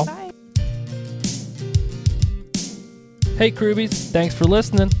 Bye, y'all. Bye. Hey, Krubies, thanks for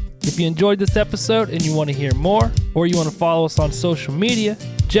listening. If you enjoyed this episode and you want to hear more, or you want to follow us on social media,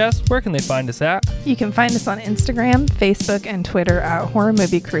 Jess, where can they find us at? You can find us on Instagram, Facebook, and Twitter at Horror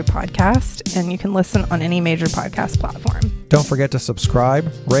Movie Crew Podcast, and you can listen on any major podcast platform. Don't forget to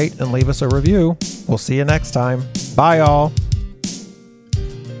subscribe, rate, and leave us a review. We'll see you next time. Bye, y'all.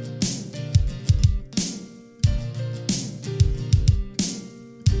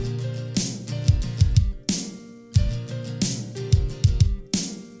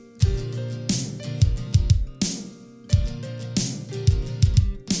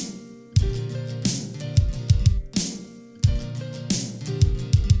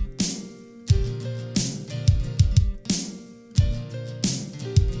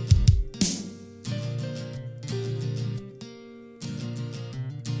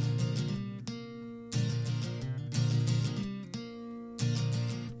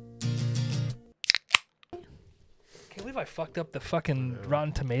 Can't believe I fucked up the fucking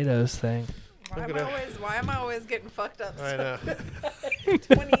Rotten Tomatoes thing. Why am I always getting fucked up? I know.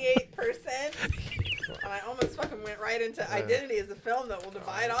 28%. And I almost fucking went right into Identity as a film that will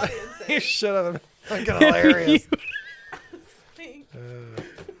divide You audiences. should have. Fucking hilarious. I'm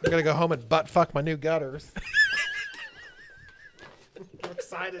gonna go home and butt fuck my new gutters. I'm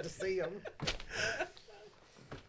excited to see them.